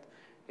runs, right?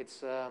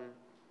 It's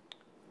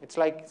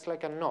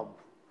like a knob,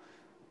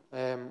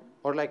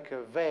 or like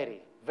a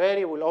very.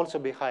 Very will also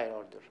be higher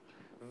order.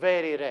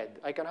 Very red.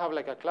 I can have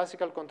like a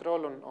classical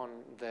control on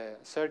the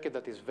circuit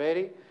that is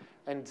very,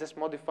 and just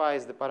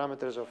modifies the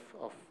parameters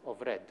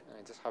of red. And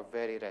I just have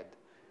very red,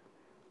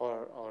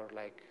 or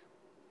like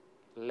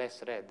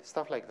less red,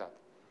 stuff like that.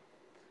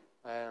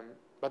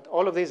 But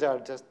all of these are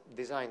just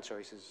design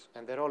choices,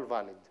 and they're all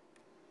valid.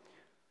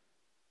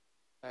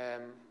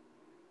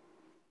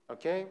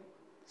 Okay,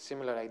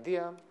 similar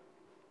idea.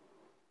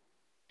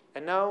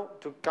 And now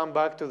to come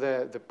back to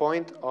the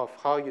point of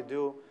how you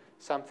do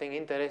something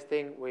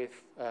interesting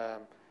with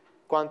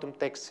quantum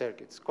text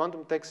circuits.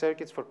 Quantum text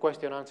circuits for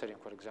question answering,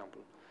 for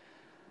example.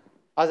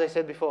 As I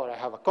said before, I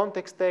have a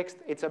context text.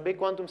 It's a big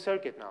quantum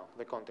circuit now,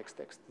 the context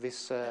text.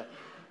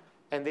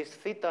 And this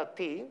theta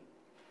t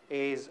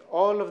is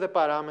all of the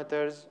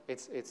parameters.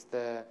 It's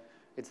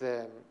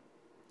the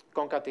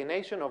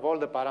concatenation of all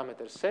the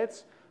parameter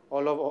sets,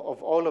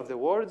 of all of the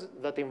words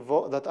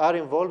that are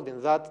involved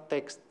in that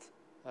text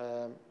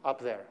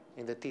up there,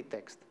 in the t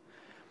text.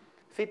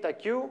 Theta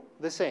q,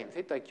 the same.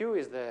 Theta q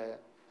is the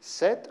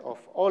set of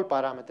all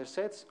parameter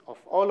sets of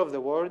all of the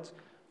words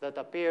that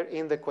appear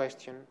in the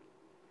question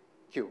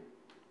q.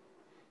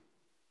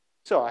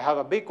 So I have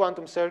a big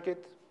quantum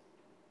circuit.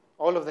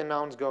 All of the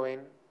nouns go in.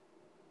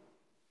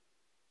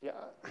 Yeah.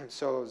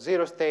 So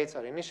 0 states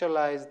are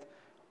initialized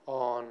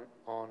on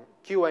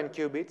qn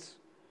qubits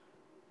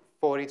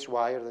for each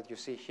wire that you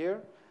see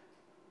here.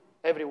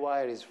 Every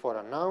wire is for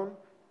a noun.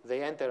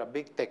 They enter a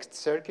big text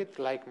circuit,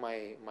 like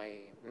my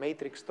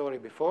matrix story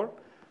before.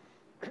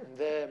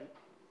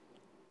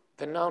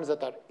 The nouns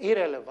that are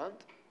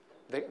irrelevant,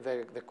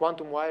 the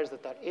quantum wires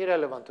that are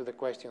irrelevant to the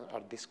question are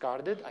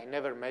discarded. I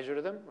never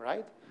measure them,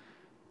 right?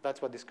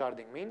 That's what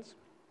discarding means.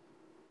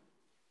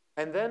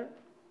 And then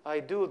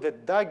I do the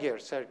dagger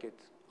circuit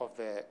of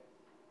the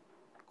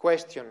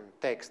question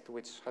text,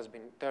 which has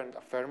been turned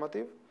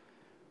affirmative.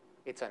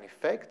 It's an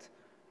effect.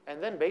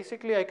 And then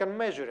basically I can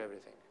measure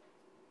everything.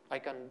 I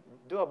can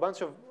do a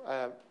bunch of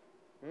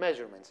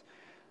measurements.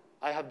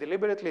 I have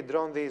deliberately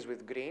drawn these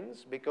with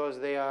greens because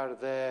they are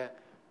the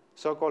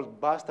so-called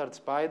bastard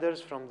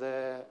spiders from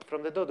the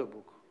Dodo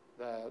book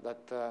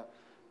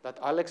that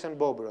Alex and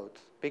Bob wrote,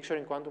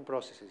 Picturing Quantum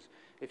Processes.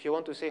 If you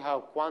want to see how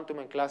quantum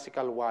and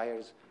classical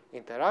wires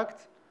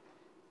interact,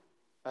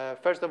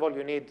 first of all,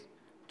 you need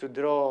to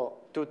draw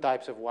 2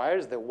 types of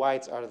wires. The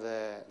whites are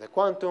the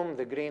quantum,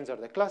 the greens are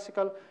the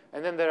classical,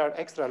 and then there are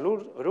extra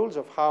rules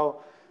of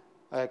how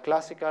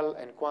classical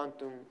and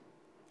quantum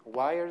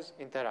wires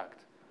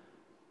interact.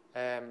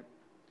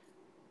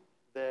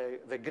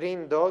 The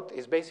green dot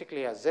is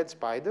basically a Z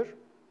spider,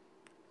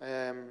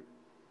 and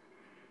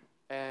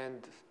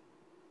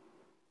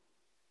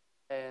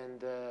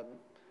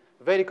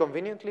very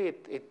conveniently,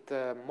 it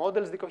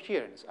models the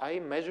coherence, i.e.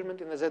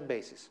 measurement in the Z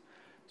basis.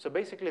 So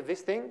basically,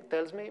 this thing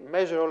tells me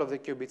measure all of the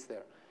qubits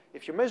there.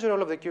 If you measure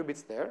all of the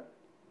qubits there,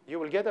 you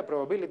will get a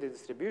probability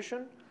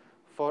distribution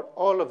for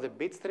all of the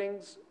bit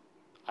strings,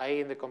 i.e.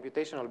 in the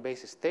computational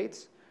basis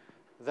states,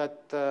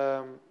 that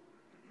are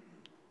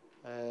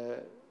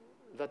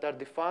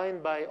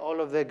defined by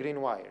all of the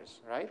green wires,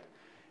 right?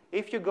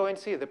 If you go and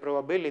see the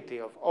probability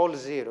of all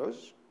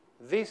zeros,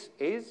 this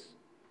is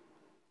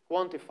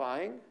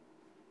quantifying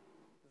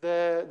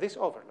this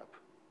overlap,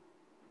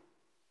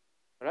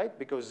 right?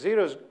 Because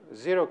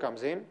zero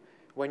comes in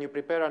when you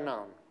prepare a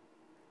noun.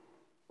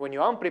 When you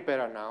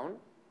unprepare a noun,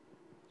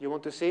 you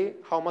want to see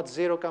how much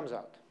 0 comes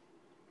out,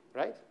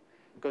 right?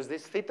 Because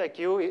this theta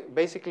q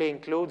basically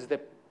includes the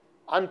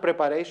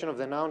unpreparation of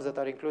the nouns that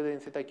are included in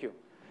theta q.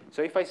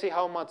 So if I see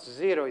how much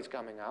 0 is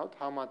coming out,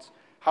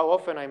 how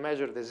often I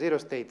measure the 0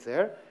 states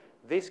there,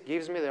 this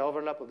gives me the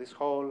overlap of this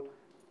whole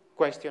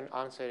question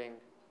answering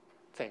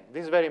thing.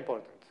 This is very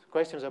important.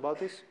 Questions about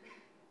this?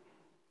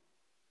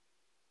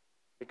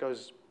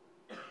 Because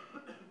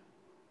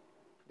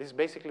this is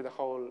basically the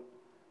whole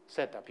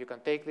setup. You can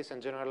take this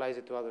and generalize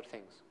it to other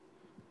things.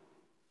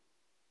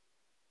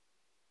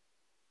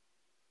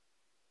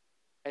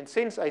 And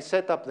since I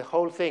set up the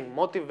whole thing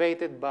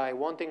motivated by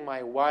wanting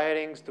my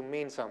wirings to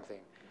mean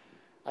something,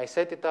 I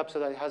set it up so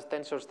that it has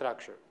tensor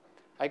structure.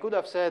 I could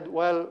have said,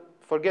 well,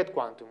 forget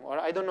quantum, or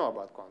I don't know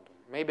about quantum.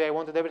 Maybe I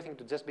wanted everything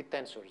to just be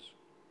tensors.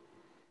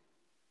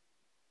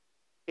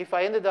 If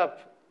I ended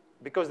up,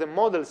 because the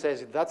model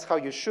says that's how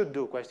you should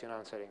do question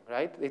answering,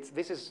 right?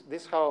 This is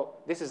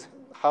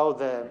how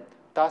the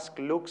task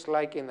looks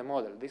like in the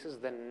model. This is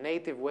the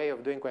native way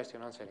of doing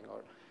question answering,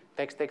 or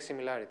text-text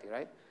similarity,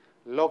 right?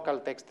 Local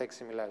text-text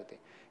similarity.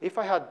 If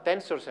I had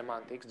tensor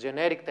semantics,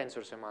 generic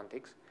tensor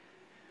semantics,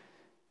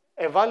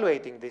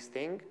 evaluating this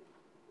thing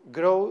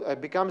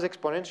becomes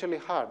exponentially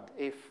hard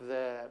if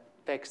the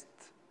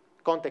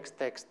context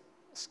text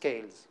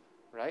scales,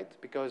 right?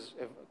 Because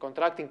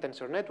contracting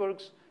tensor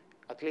networks,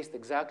 at least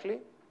exactly,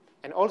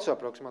 and also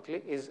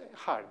approximately, is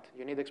hard.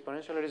 You need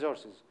exponential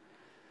resources.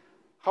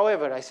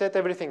 However, I set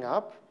everything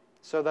up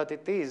so that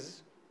it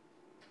is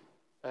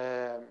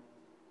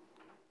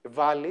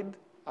valid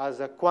as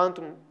a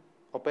quantum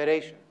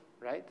operation,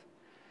 right?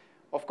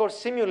 Of course,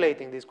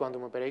 simulating these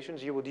quantum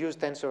operations, you would use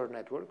tensor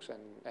networks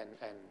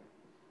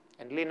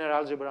and linear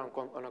algebra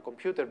on a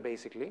computer,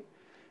 basically,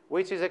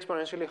 which is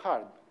exponentially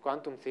hard.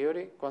 Quantum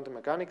theory, quantum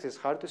mechanics is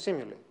hard to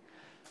simulate.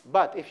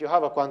 But if you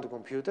have a quantum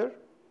computer,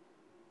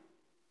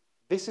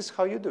 this is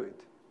how you do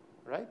it,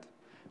 right?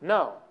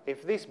 Now,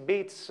 if this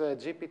beats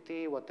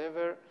GPT,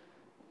 whatever,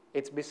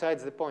 it's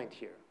besides the point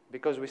here,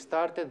 because we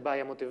started by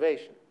a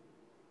motivation.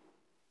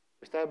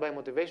 We started by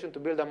motivation to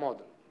build a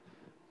model.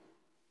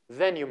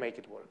 Then you make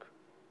it work.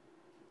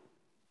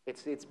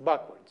 It's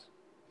backwards.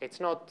 It's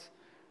not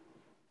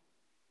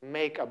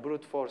make a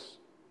brute force,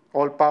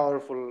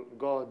 all-powerful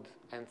God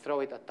and throw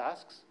it at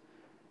tasks.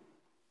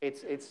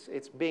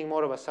 It's being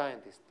more of a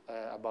scientist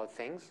about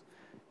things,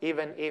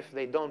 even if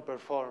they don't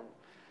perform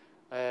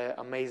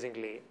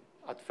amazingly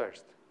at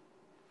first.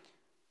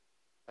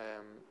 You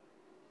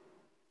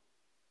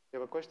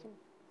have a question?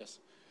 Yes.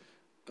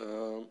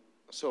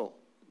 So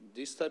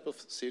this type of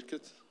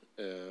circuit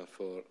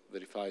for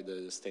verify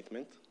the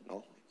statement,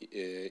 no,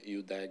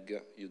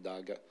 UDAG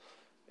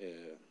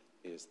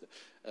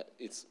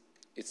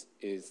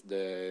is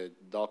the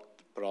dot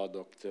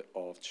product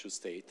of two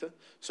states.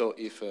 So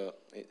if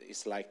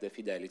it's like the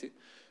fidelity.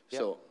 Yep.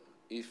 So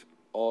if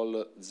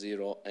all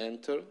 0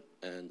 enter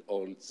and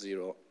all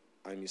 0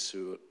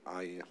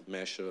 I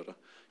measure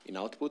in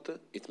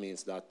output, it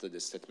means that the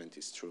statement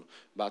is true.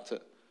 But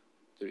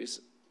there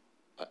is,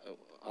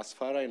 as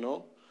far as I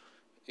know,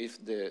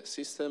 if the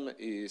system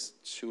is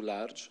too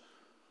large,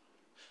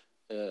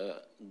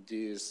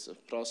 this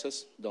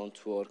process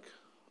don't work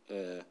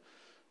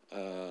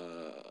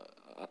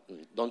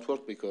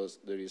because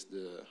there is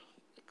the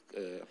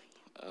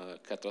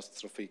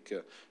catastrophic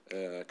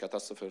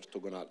catastrophe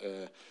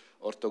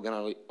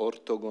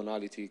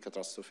orthogonality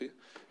catastrophe.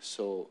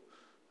 So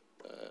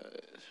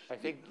I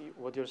think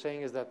what you're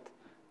saying is that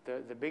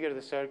the bigger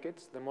the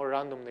circuits, the more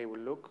random they will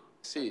look.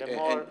 See,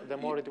 the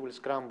more it will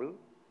scramble,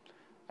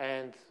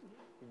 and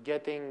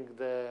getting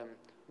the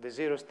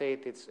 0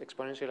 state, it's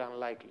exponentially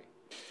unlikely.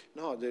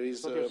 No, there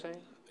is what you're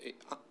saying?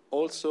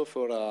 Also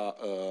for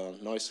a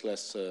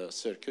noiseless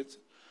circuit.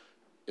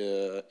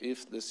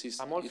 If the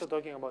system, I'm also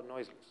talking about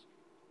noiseless.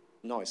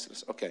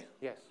 Noiseless, okay.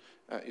 Yes.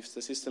 If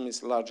the system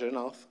is large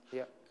enough,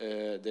 yeah.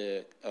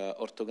 The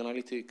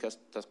orthogonality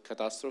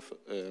catastrophe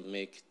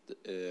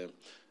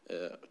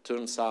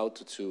turns out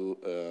to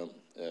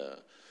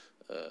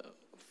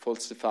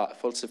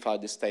falsify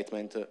the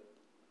statement,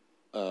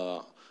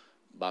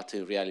 but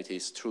in reality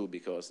it's true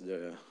because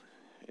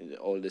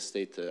all the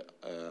state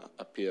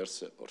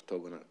appears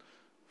orthogonal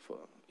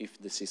if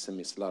the system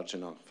is large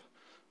enough.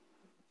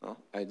 No?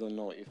 I don't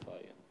know if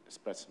I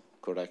express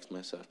correct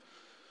myself.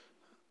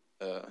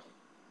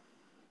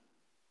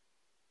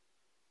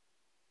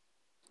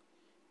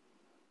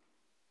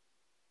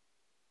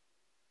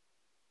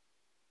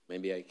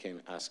 Maybe I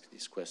can ask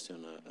this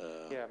question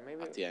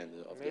at the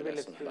end of the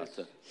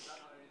lesson.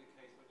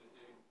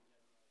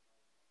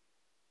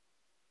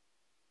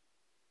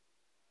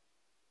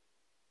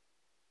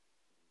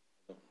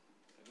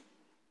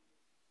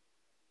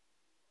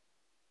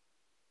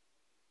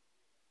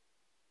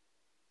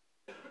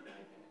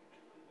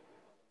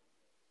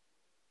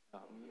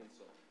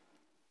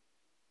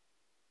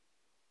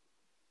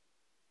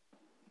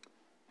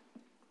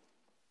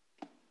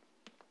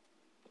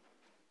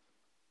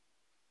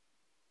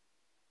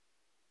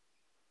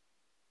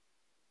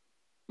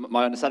 But,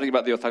 my understanding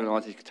about the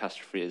orthogonality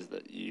catastrophe is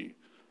that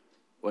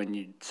when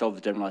you solve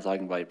the generalized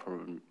eigenvalue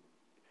problem,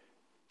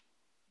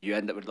 you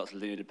end up with lots of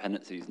linear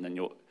dependencies, and then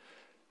your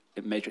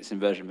matrix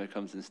inversion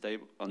becomes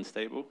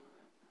unstable.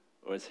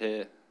 Whereas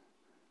here,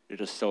 you're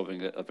just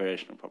solving a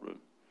variational problem.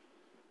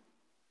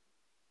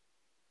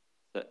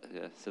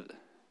 So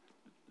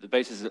the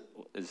basis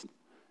is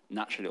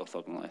naturally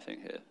orthogonal, I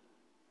think, here,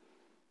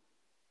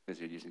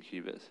 because you're using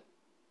qubits.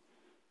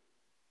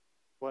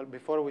 Well,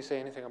 before we say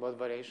anything about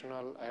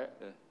variational,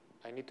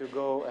 I need to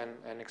go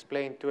and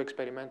explain 2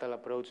 experimental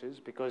approaches,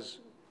 because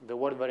the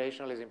word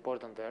variational is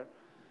important there.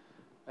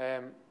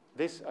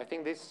 I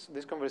think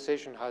this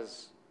conversation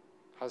has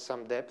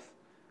some depth.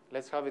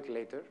 Let's have it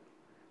later.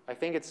 I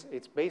think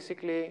it's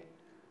basically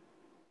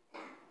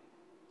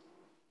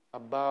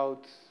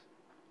about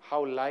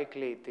how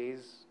likely it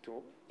is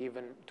to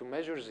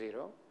measure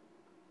 0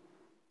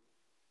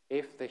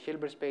 if the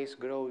Hilbert space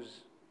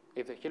grows,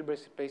 if the Hilbert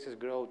spaces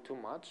grow too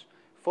much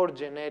for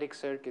generic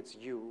circuits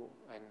U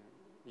and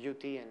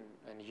UT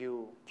and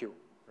UQ,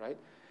 right?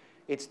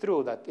 It's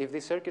true that if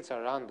these circuits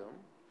are random,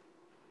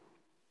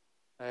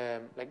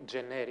 like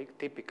generic,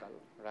 typical,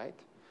 right?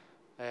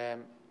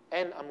 And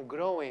I'm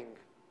growing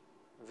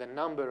the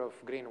number of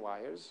green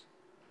wires,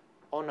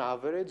 on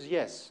average,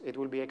 yes, it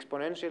will be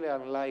exponentially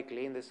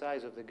unlikely in the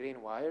size of the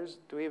green wires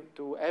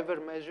to ever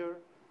measure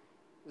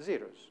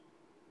zeros.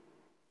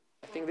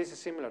 I think this is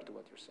similar to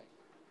what you're saying.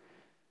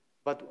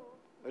 But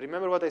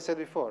remember what I said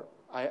before.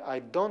 I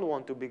don't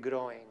want to be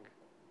growing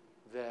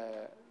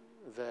the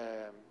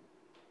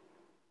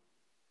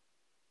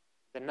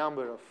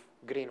number of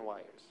green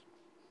wires.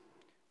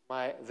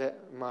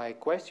 My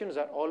questions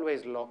are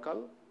always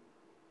local,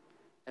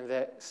 and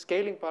the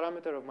scaling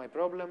parameter of my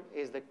problem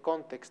is the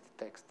context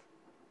text.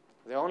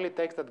 The only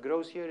text that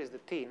grows here is the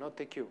T, not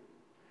the Q.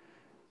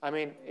 I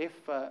mean,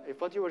 if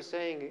what you were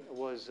saying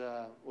was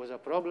a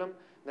problem,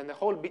 then the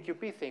whole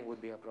BQP thing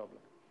would be a problem.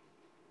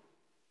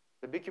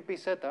 The BQP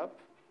setup,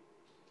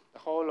 the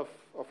whole of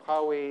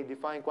how we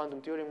define quantum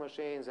Turing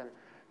machines and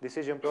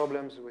decision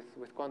problems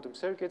with quantum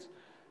circuits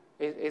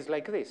is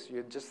like this.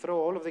 You just throw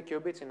all of the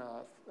qubits in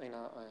a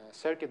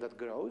circuit that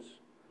grows,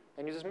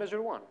 and you just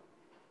measure 1.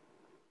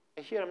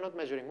 And here I'm not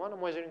measuring 1, I'm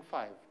measuring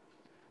 5.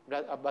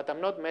 but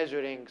I'm not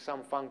measuring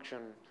some function.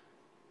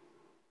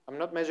 I'm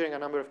not measuring a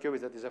number of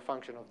qubits that is a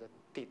function of the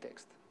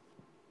t-text.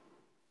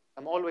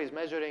 I'm always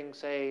measuring,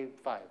 say,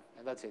 5,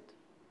 and that's it.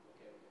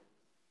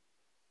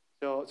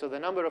 So the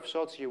number of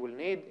shots you will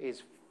need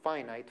is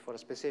finite for a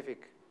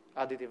specific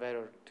additive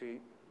error to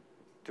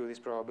this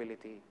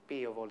probability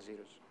p of all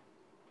zeros,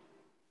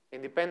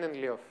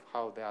 independently of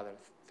how the other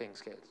thing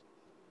scales.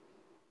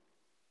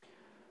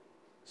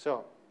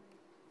 So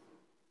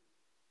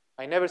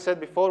I never said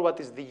before what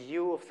is the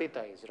u of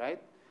theta is,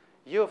 right?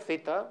 U of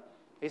theta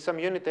is some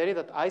unitary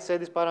that I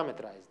said is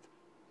parameterized.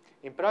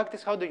 In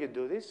practice, how do you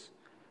do this?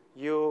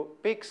 You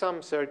pick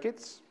some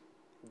circuits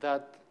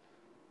that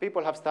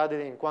people have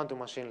studied in quantum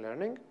machine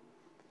learning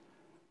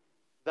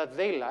that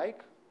they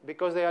like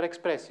because they are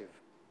expressive,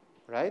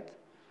 right?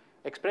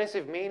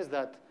 Expressive means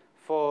that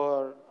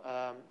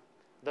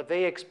that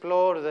they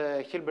explore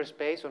the Hilbert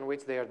space on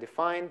which they are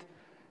defined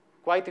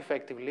quite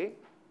effectively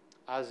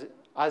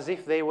as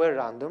if they were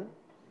random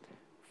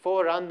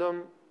for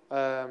random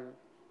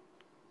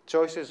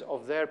choices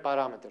of their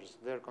parameters,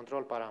 their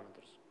control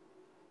parameters.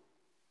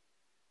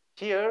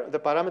 Here, the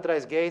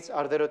parameterized gates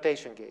are the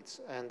rotation gates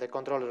and the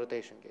control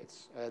rotation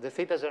gates. The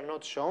thetas are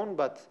not shown,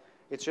 but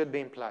it should be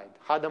implied.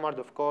 Hadamard,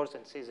 of course,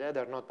 and CZ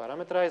are not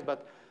parameterized,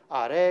 but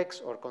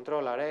Rx or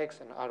control Rx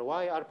and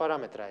Ry are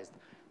parameterized.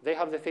 They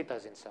have the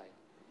thetas inside.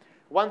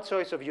 One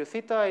choice of U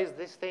theta is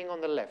this thing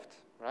on the left,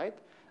 right?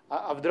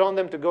 I've drawn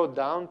them to go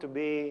down to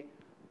be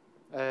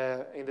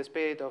in the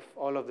spirit of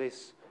all of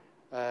these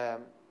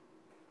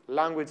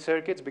language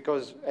circuits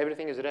because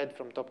everything is read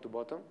from top to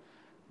bottom.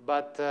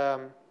 But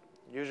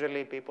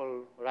usually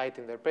people write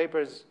in their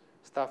papers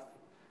stuff,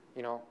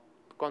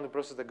 quantum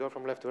processes that go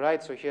from left to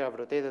right. So here I've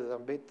rotated it a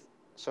bit.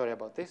 Sorry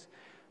about this.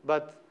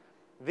 But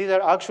these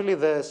are actually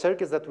the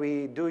circuits that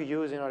we do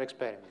use in our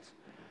experiments.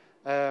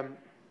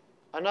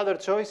 Another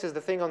choice is the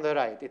thing on the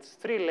right. It's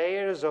 3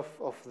 layers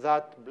of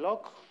that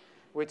block,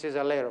 which is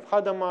a layer of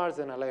Hadamards,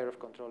 then a layer of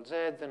control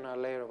Z, then a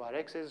layer of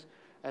Rx's,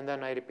 and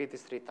then I repeat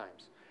this 3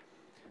 times.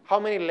 How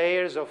many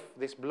layers of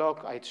this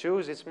block I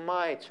choose is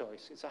my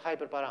choice. It's a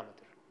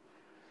hyperparameter.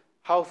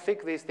 How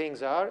thick these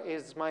things are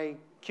is my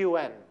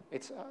QN.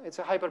 It's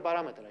a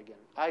hyperparameter again.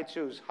 I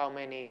choose how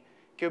many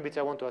qubits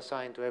I want to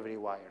assign to every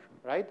wire,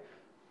 right?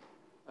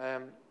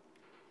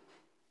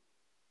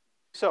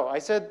 So I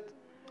said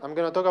I'm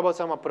going to talk about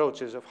some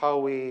approaches of how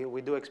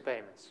we do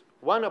experiments.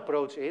 One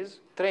approach is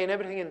train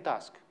everything in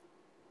task.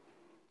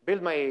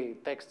 Build my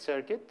text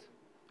circuit,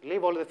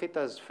 leave all the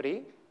thetas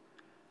free,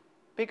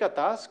 pick a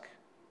task.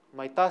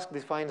 My task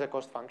defines a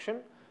cost function.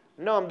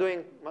 Now I'm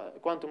doing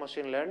quantum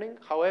machine learning.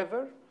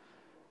 However,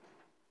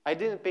 I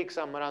didn't pick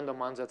some random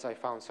ansatz I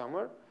found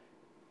somewhere.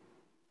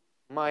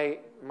 My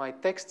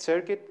text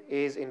circuit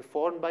is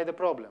informed by the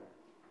problem.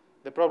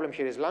 The problem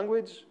here is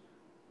language.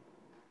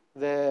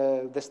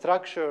 The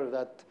structure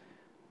that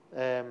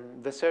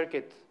the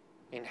circuit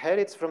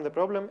inherits from the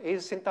problem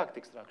is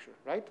syntactic structure,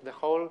 right? The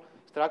whole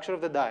structure of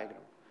the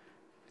diagram.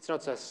 It's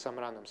not just some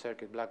random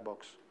circuit, black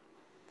box.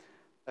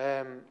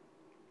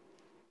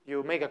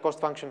 You make a cost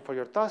function for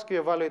your task. You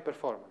evaluate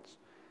performance.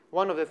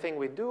 One of the things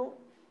we do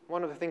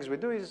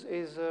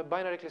is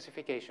binary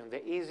classification,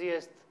 the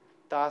easiest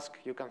task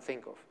you can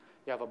think of.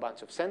 You have a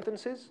bunch of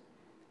sentences.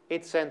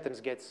 Each sentence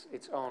gets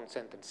its own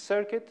sentence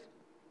circuit,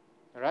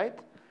 right?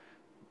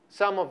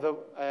 Some of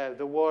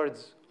the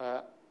words,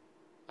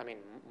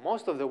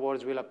 most of the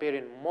words will appear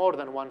in more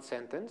than one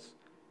sentence,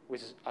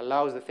 which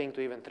allows the thing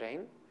to even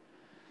train.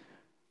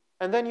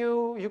 And then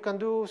you can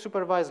do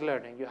supervised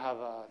learning. You have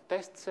a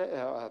test set,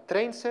 a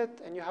train set,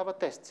 and you have a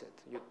test set.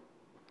 You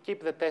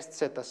keep the test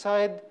set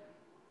aside,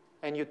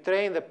 and you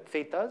train the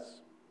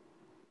thetas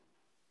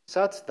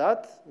such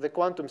that the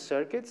quantum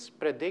circuits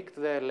predict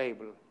the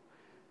label.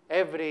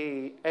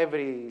 Every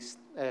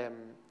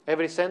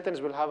sentence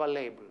will have a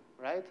label,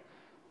 right?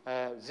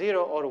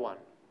 0 or 1.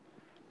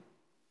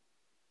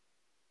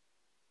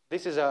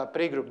 This is a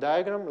pre-group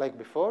diagram like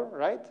before,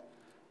 right?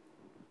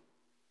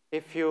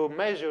 If you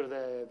measure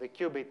the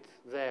qubit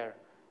there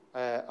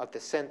at the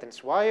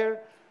sentence wire,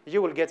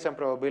 you will get some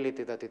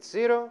probability that it's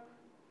 0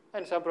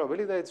 and some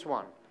probability that it's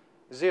 1.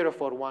 0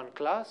 for one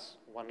class,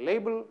 one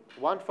label,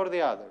 1 for the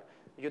other.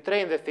 You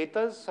train the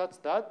thetas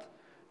such that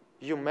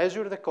you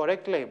measure the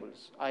correct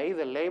labels, i.e.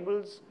 the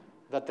labels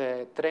that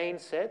the train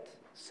set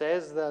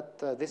says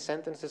that these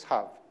sentences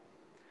have.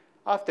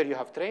 After you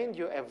have trained,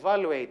 you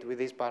evaluate with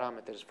these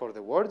parameters for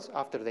the words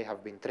after they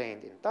have been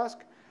trained in task.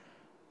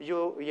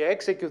 You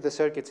execute the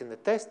circuits in the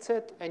test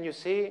set, and you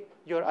see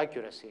your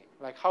accuracy,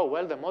 like how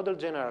well the model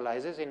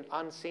generalizes in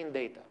unseen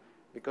data,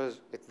 because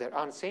they're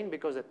unseen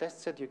because the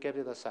test set, you kept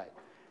it aside.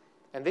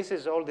 And this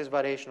is all this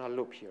variational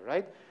loop here,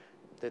 right?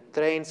 The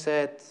train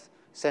set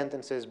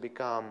sentences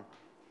become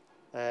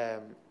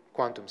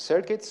quantum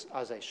circuits,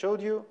 as I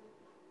showed you.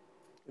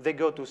 They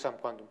go to some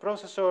quantum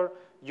processor.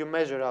 You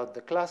measure out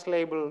the class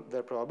label,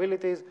 their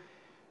probabilities.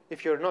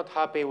 If you're not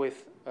happy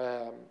with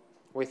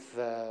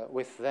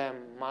them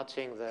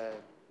matching the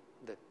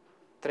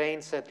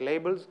train set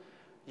labels,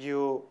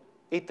 you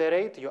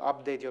iterate, you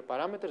update your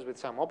parameters with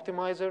some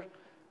optimizer,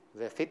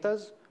 the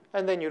thetas,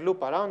 and then you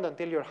loop around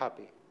until you're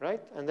happy,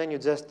 right? And then you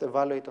just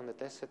evaluate on the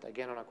test set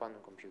again on a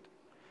quantum computer.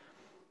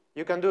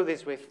 You can do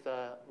this with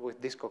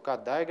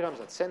disco-cut diagrams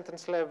at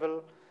sentence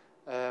level.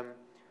 I'm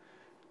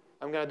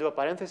going to do a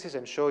parenthesis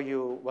and show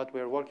you what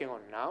we're working on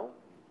now.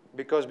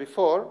 Because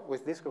before,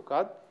 with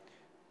disco-cut,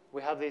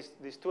 we have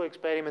these two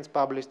experiments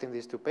published in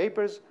these two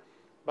papers,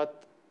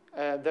 but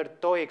they're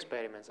toy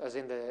experiments, as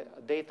in the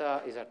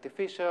data is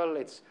artificial.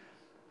 It's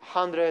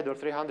 100 or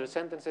 300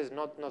 sentences,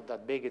 not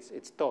that big.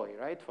 It's toy,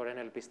 right, for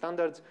NLP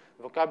standards.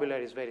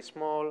 Vocabulary is very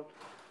small,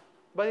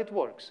 but it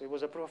works. It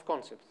was a proof of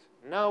concept.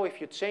 Now, if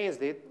you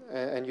changed it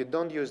and you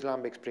don't use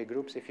LAMBEQ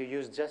pregroups, if you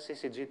use just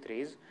CCG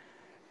trees,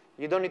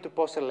 you don't need to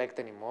post-select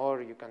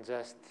anymore. You can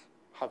just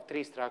have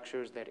tree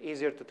structures. They're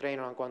easier to train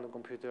on a quantum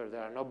computer.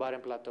 There are no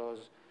barren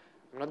plateaus.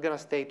 I'm not going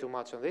to stay too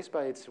much on this,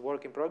 but it's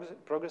work in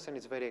progress, and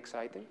it's very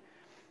exciting.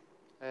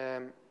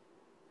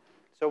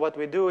 So what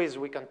we do is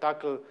we can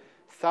tackle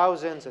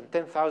thousands and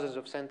 10,000s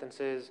of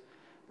sentences.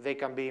 They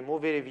can be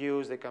movie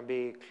reviews. They can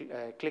be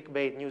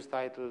clickbait news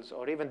titles,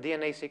 or even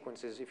DNA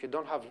sequences. If you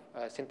don't have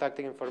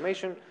syntactic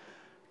information,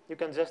 you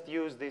can just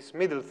use this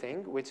middle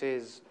thing, which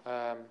is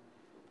a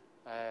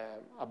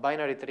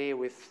binary tree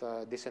with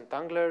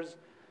disentanglers,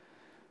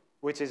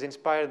 which is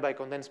inspired by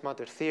condensed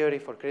matter theory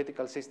for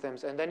critical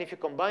systems. And then if you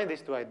combine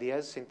these two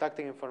ideas,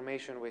 syntactic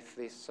information with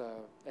this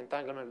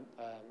entanglement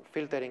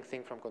filtering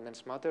thing from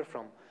condensed matter,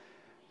 from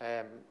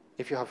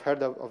if you have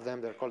heard of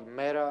them, they're called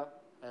MERA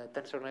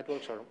tensor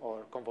networks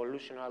or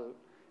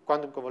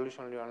quantum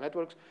convolutional neural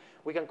networks.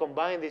 We can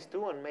combine these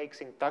two and make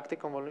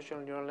syntactic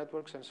convolutional neural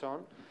networks and so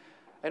on.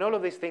 And all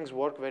of these things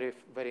work very,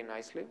 very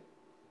nicely.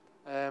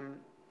 And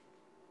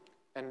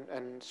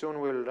soon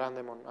we'll run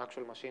them on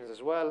actual machines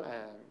as well.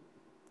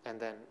 And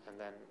then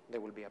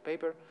there will be a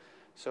paper.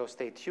 So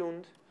stay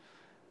tuned.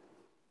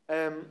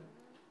 And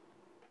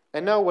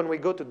now when we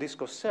go to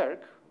DiscoCirc,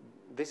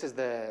 this is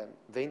the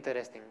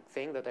interesting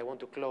thing that I want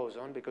to close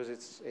on, because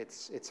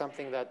it's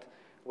something that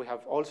we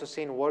have also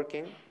seen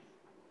working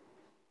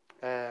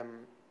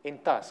in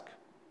task,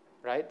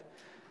 right?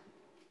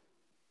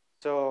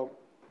 So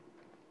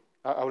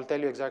I will tell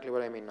you exactly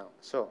what I mean now.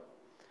 So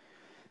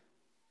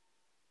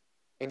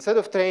instead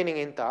of training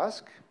in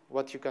task,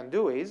 what you can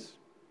do is,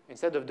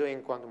 instead of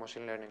doing quantum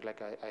machine learning,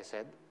 like I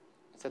said,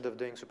 instead of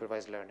doing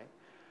supervised learning,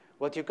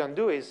 what you can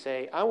do is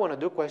say, I want to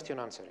do question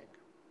answering.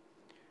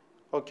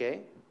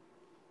 OK.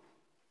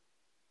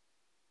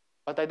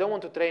 But I don't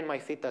want to train my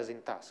thetas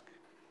in task.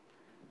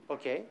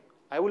 OK.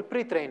 I will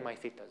pre-train my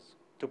thetas.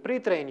 To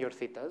pre-train your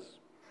thetas,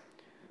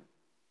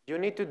 you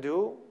need to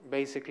do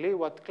basically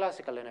what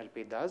classical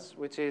NLP does,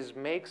 which is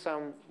make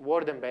some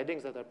word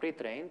embeddings that are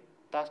pre-trained,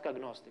 task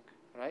agnostic,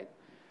 right?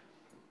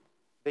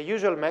 The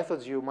usual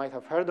methods you might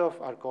have heard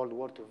of are called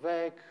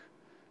word2vec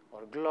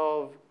or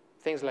glove,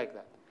 things like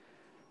that.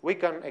 We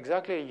can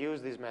exactly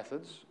use these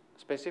methods.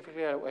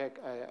 Specifically,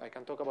 I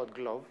can talk about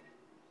glove.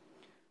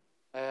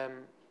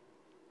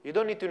 You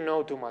don't need to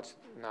know too much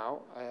now.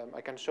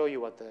 I can show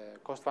you what the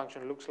cost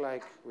function looks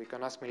like. We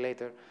can ask me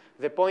later.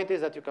 The point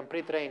is that you can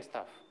pre-train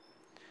stuff.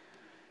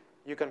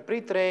 You can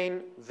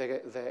pre-train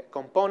the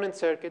component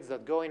circuits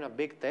that go in a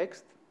big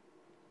text,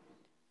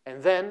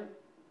 and then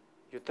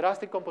you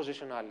trust in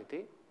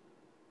compositionality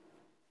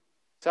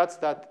such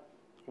that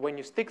when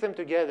you stick them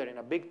together in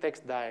a big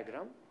text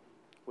diagram,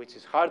 which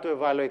is hard to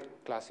evaluate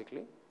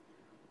classically,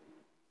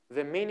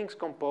 the meanings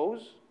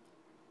compose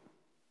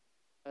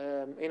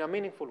in a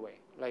meaningful way.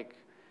 Like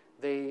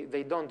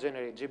they don't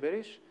generate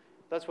gibberish.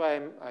 That's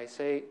why I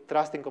say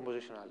trust in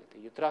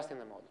compositionality. You trust in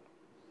the model.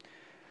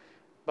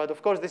 But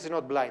of course, this is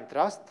not blind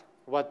trust.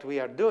 What we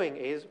are doing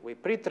is we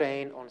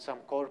pre-train on some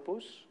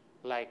corpus,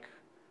 like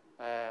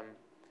there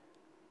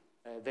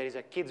is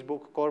a kids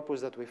book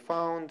corpus that we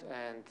found,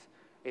 and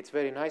it's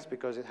very nice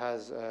because it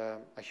has a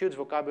huge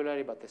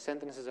vocabulary, but the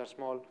sentences are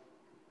small.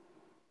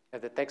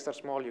 The texts are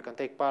small. You can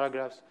take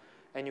paragraphs,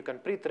 and you can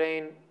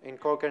pre-train in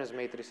co-occurrence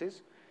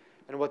matrices.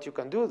 And what you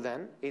can do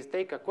then is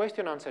take a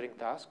question answering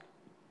task,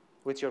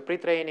 which your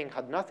pre-training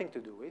had nothing to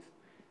do with,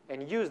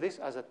 and use this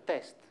as a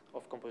test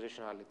of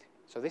compositionality.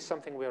 So this is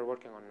something we are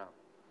working on now.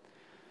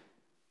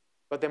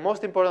 But the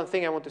most important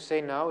thing I want to say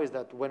now is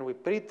that when we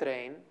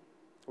pre-train,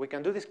 we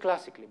can do this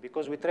classically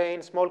because we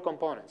train small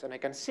components, and I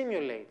can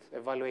simulate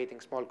evaluating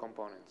small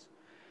components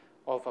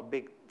of a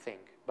big thing.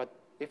 But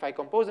if I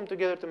compose them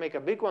together to make a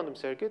big quantum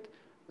circuit,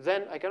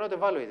 then I cannot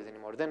evaluate it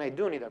anymore. Then I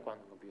do need a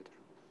quantum computer.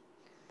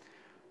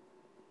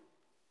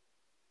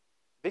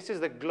 This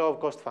is the glove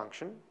cost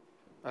function.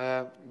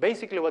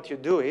 Basically, what you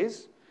do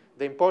is,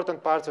 the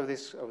important parts of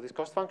this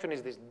cost function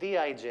is this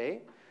dij.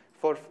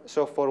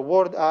 So for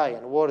word I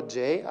and word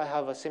j, I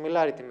have a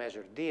similarity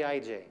measure,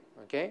 dij.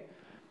 Okay?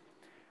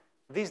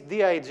 This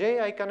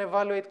dij I can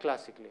evaluate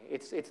classically.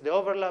 It's the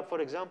overlap, for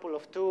example,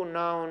 of two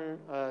noun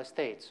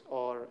states,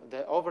 or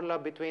the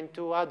overlap between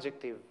two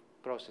adjective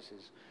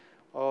processes,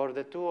 or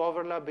the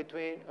overlap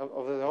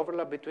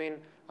between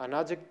an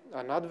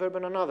adverb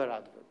and another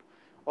adverb.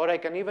 Or I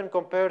can even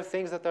compare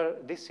things that are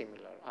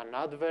dissimilar, an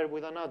adverb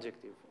with an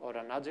adjective, or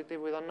an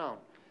adjective with a noun.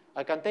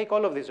 I can take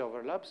all of these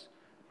overlaps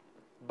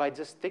by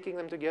just sticking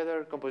them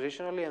together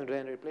compositionally and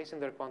then replacing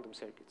their quantum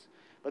circuits.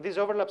 But these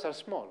overlaps are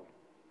small.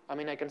 I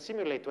mean, I can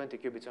simulate 20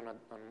 qubits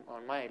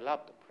on my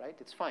laptop, right?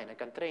 It's fine. I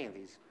can train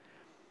these.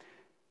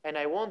 And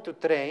I want to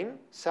train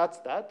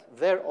such that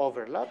their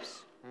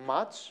overlaps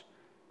match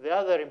the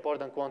other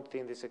important quantity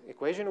in this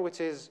equation, which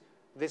is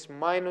this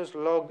minus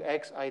log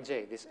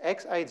xij. This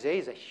xij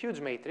is a huge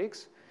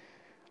matrix,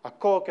 a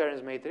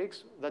co-occurrence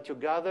matrix that you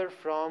gather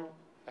from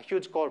a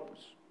huge corpus.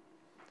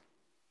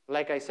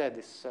 Like I said,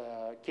 this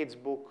kids'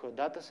 book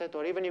data set,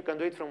 or even you can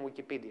do it from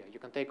Wikipedia. You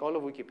can take all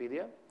of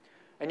Wikipedia,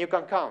 and you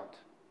can count.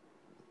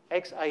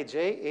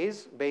 Xij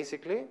is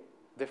basically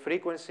the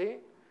frequency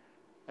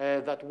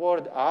that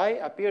word I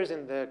appears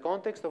in the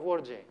context of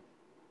word j.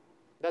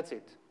 That's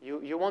it.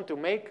 You want to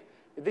make,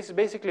 this is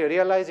basically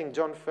realizing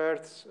John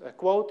Firth's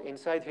quote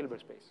inside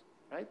Hilbert space,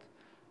 right?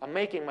 I'm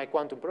making my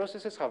quantum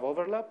processes have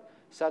overlap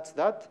such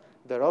that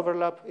their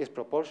overlap is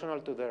proportional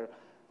to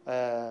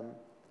their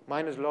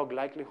minus log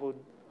likelihood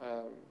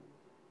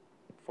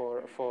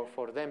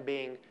for them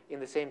being in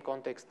the same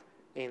context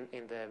in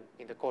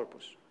the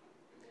corpus.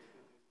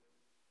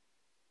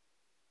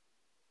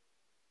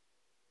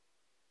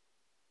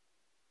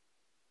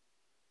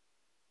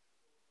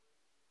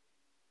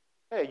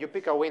 Yeah, you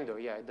pick a window.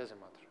 Yeah, it doesn't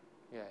matter.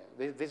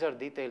 Yeah, these are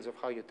details of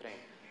how you train.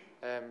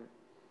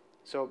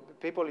 So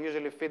people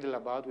usually fiddle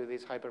about with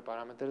these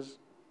hyperparameters,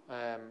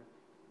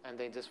 and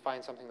they just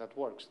find something that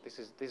works. This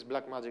is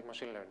black magic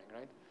machine learning,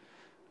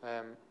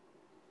 right?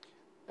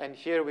 And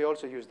here we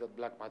also use the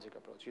black magic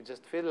approach. You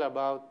just fiddle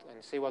about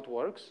and see what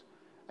works,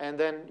 and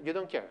then you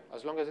don't care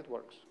as long as it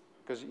works,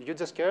 because you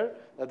just care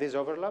that these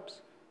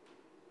overlaps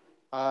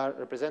are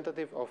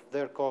representative of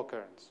their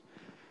co-occurrence.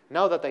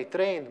 Now that I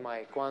trained my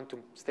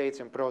quantum states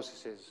and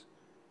processes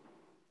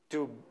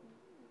to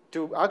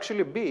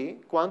actually be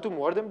quantum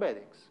word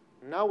embeddings,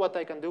 now what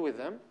I can do with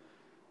them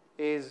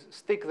is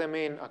stick them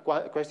in a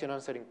question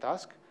answering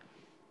task.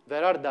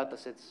 There are data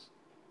sets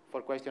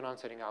for question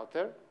answering out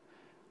there.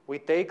 We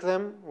take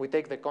them, we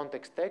take the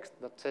context text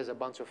that says a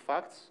bunch of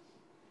facts.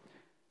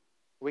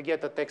 We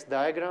get a text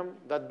diagram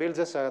that builds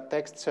us a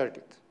text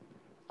circuit.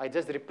 I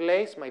just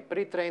replace my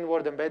pre-trained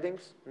word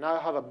embeddings. Now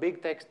I have a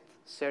big text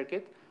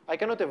circuit. I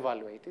cannot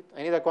evaluate it.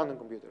 I need a quantum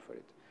computer for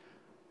it.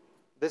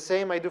 The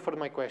same I do for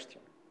my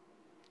question.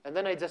 And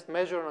then I just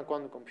measure on a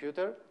quantum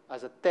computer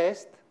as a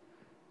test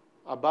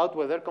about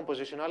whether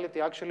compositionality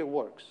actually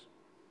works,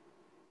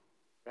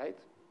 right?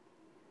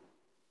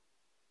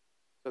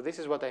 So this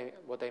is what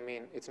I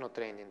mean, it's not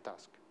trained in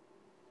task.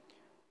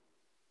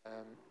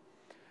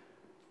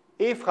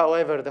 If,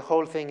 however, the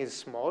whole thing is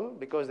small,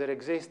 because there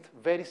exist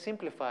very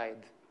simplified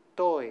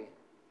toy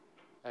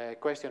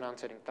question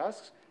answering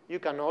tasks, you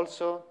can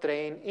also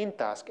train in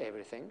task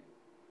everything.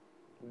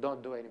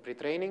 Don't do any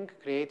pre-training.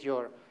 Create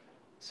your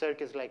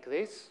circuits like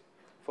this.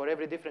 For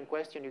every different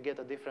question, you get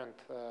a different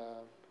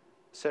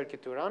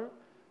circuit to run.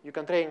 You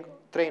can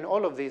train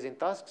all of these in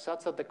tasks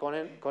such that the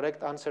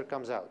correct answer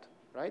comes out,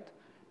 right?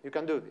 You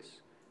can do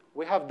this.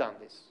 We have done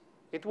this.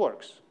 It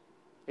works.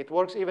 It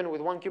works even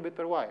with 1 qubit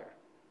per wire.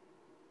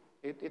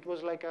 It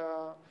was like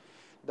a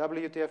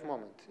WTF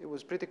moment. It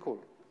was pretty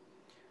cool.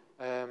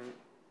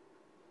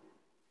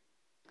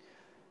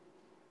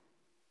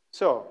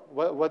 So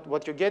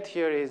what you get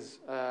here is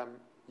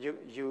you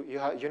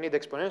need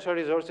exponential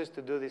resources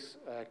to do this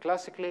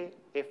classically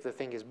if the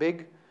thing is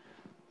big.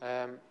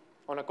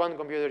 On a quantum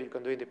computer, you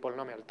can do it in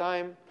polynomial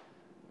time.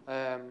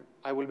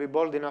 I will be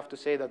bold enough to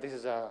say that this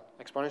is an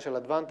exponential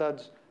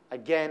advantage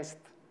against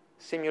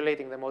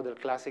simulating the model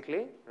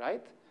classically,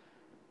 right?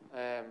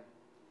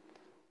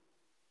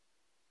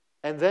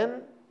 And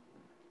then,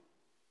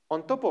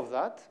 on top of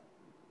that,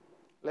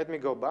 let me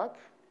go back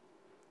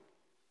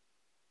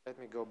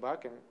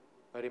and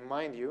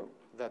remind you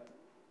that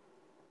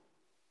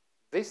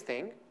this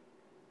thing,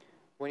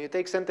 when you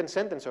take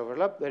sentence-sentence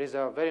overlap, there is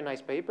a very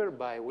nice paper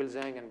by Will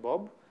Zhang and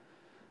Bob,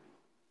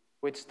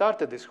 which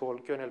started this whole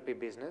QNLP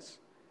business.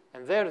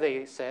 And there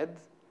they said,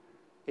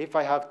 if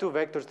I have 2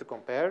 vectors to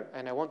compare,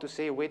 and I want to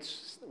see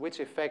which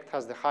effect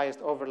has the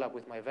highest overlap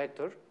with my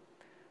vector,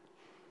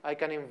 I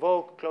can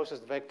invoke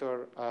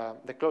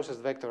the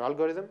closest vector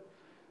algorithm,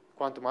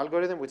 quantum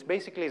algorithm, which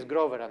basically is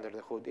Grover under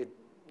the hood.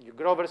 You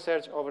Grover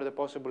search over the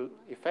possible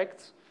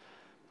effects,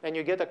 and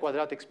you get a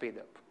quadratic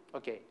speedup.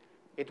 Okay,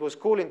 it was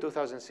cool in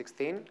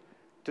 2016.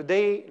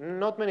 Today,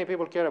 not many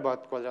people care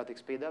about quadratic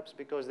speedups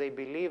because they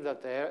believe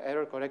that the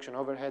error correction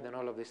overhead and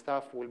all of this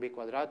stuff will be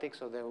quadratic,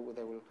 so they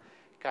will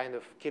kind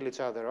of kill each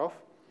other off.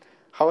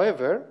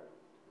 However,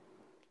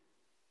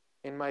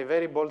 in my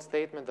very bold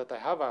statement that I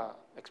have an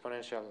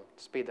exponential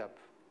speedup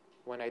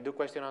when I do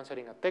question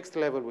answering at text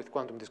level with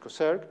quantum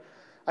discoserg,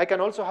 I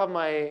can also have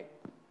my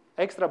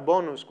extra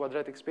bonus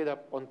quadratic speedup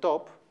on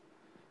top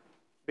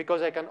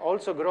because I can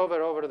also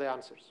Grover over the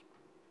answers.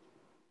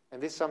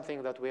 And this is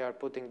something that we are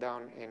putting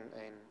down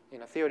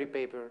in a theory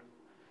paper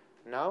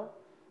now,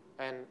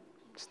 and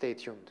stay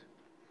tuned.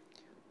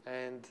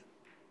 And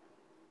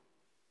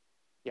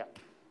yeah,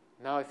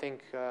 now I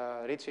think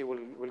Richie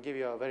will give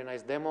you a very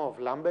nice demo of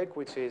LAMBEQ,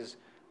 which is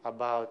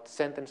about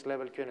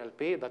sentence-level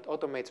QNLP that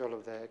automates all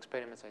of the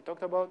experiments I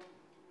talked about.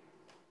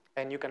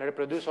 And you can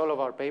reproduce all of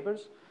our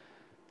papers.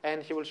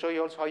 And he will show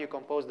you also how you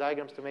compose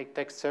diagrams to make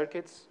text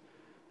circuits.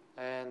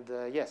 And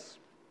yes,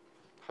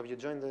 have you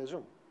joined the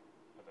Zoom?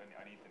 But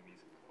I need the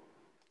music.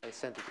 I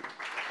sent it to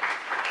you.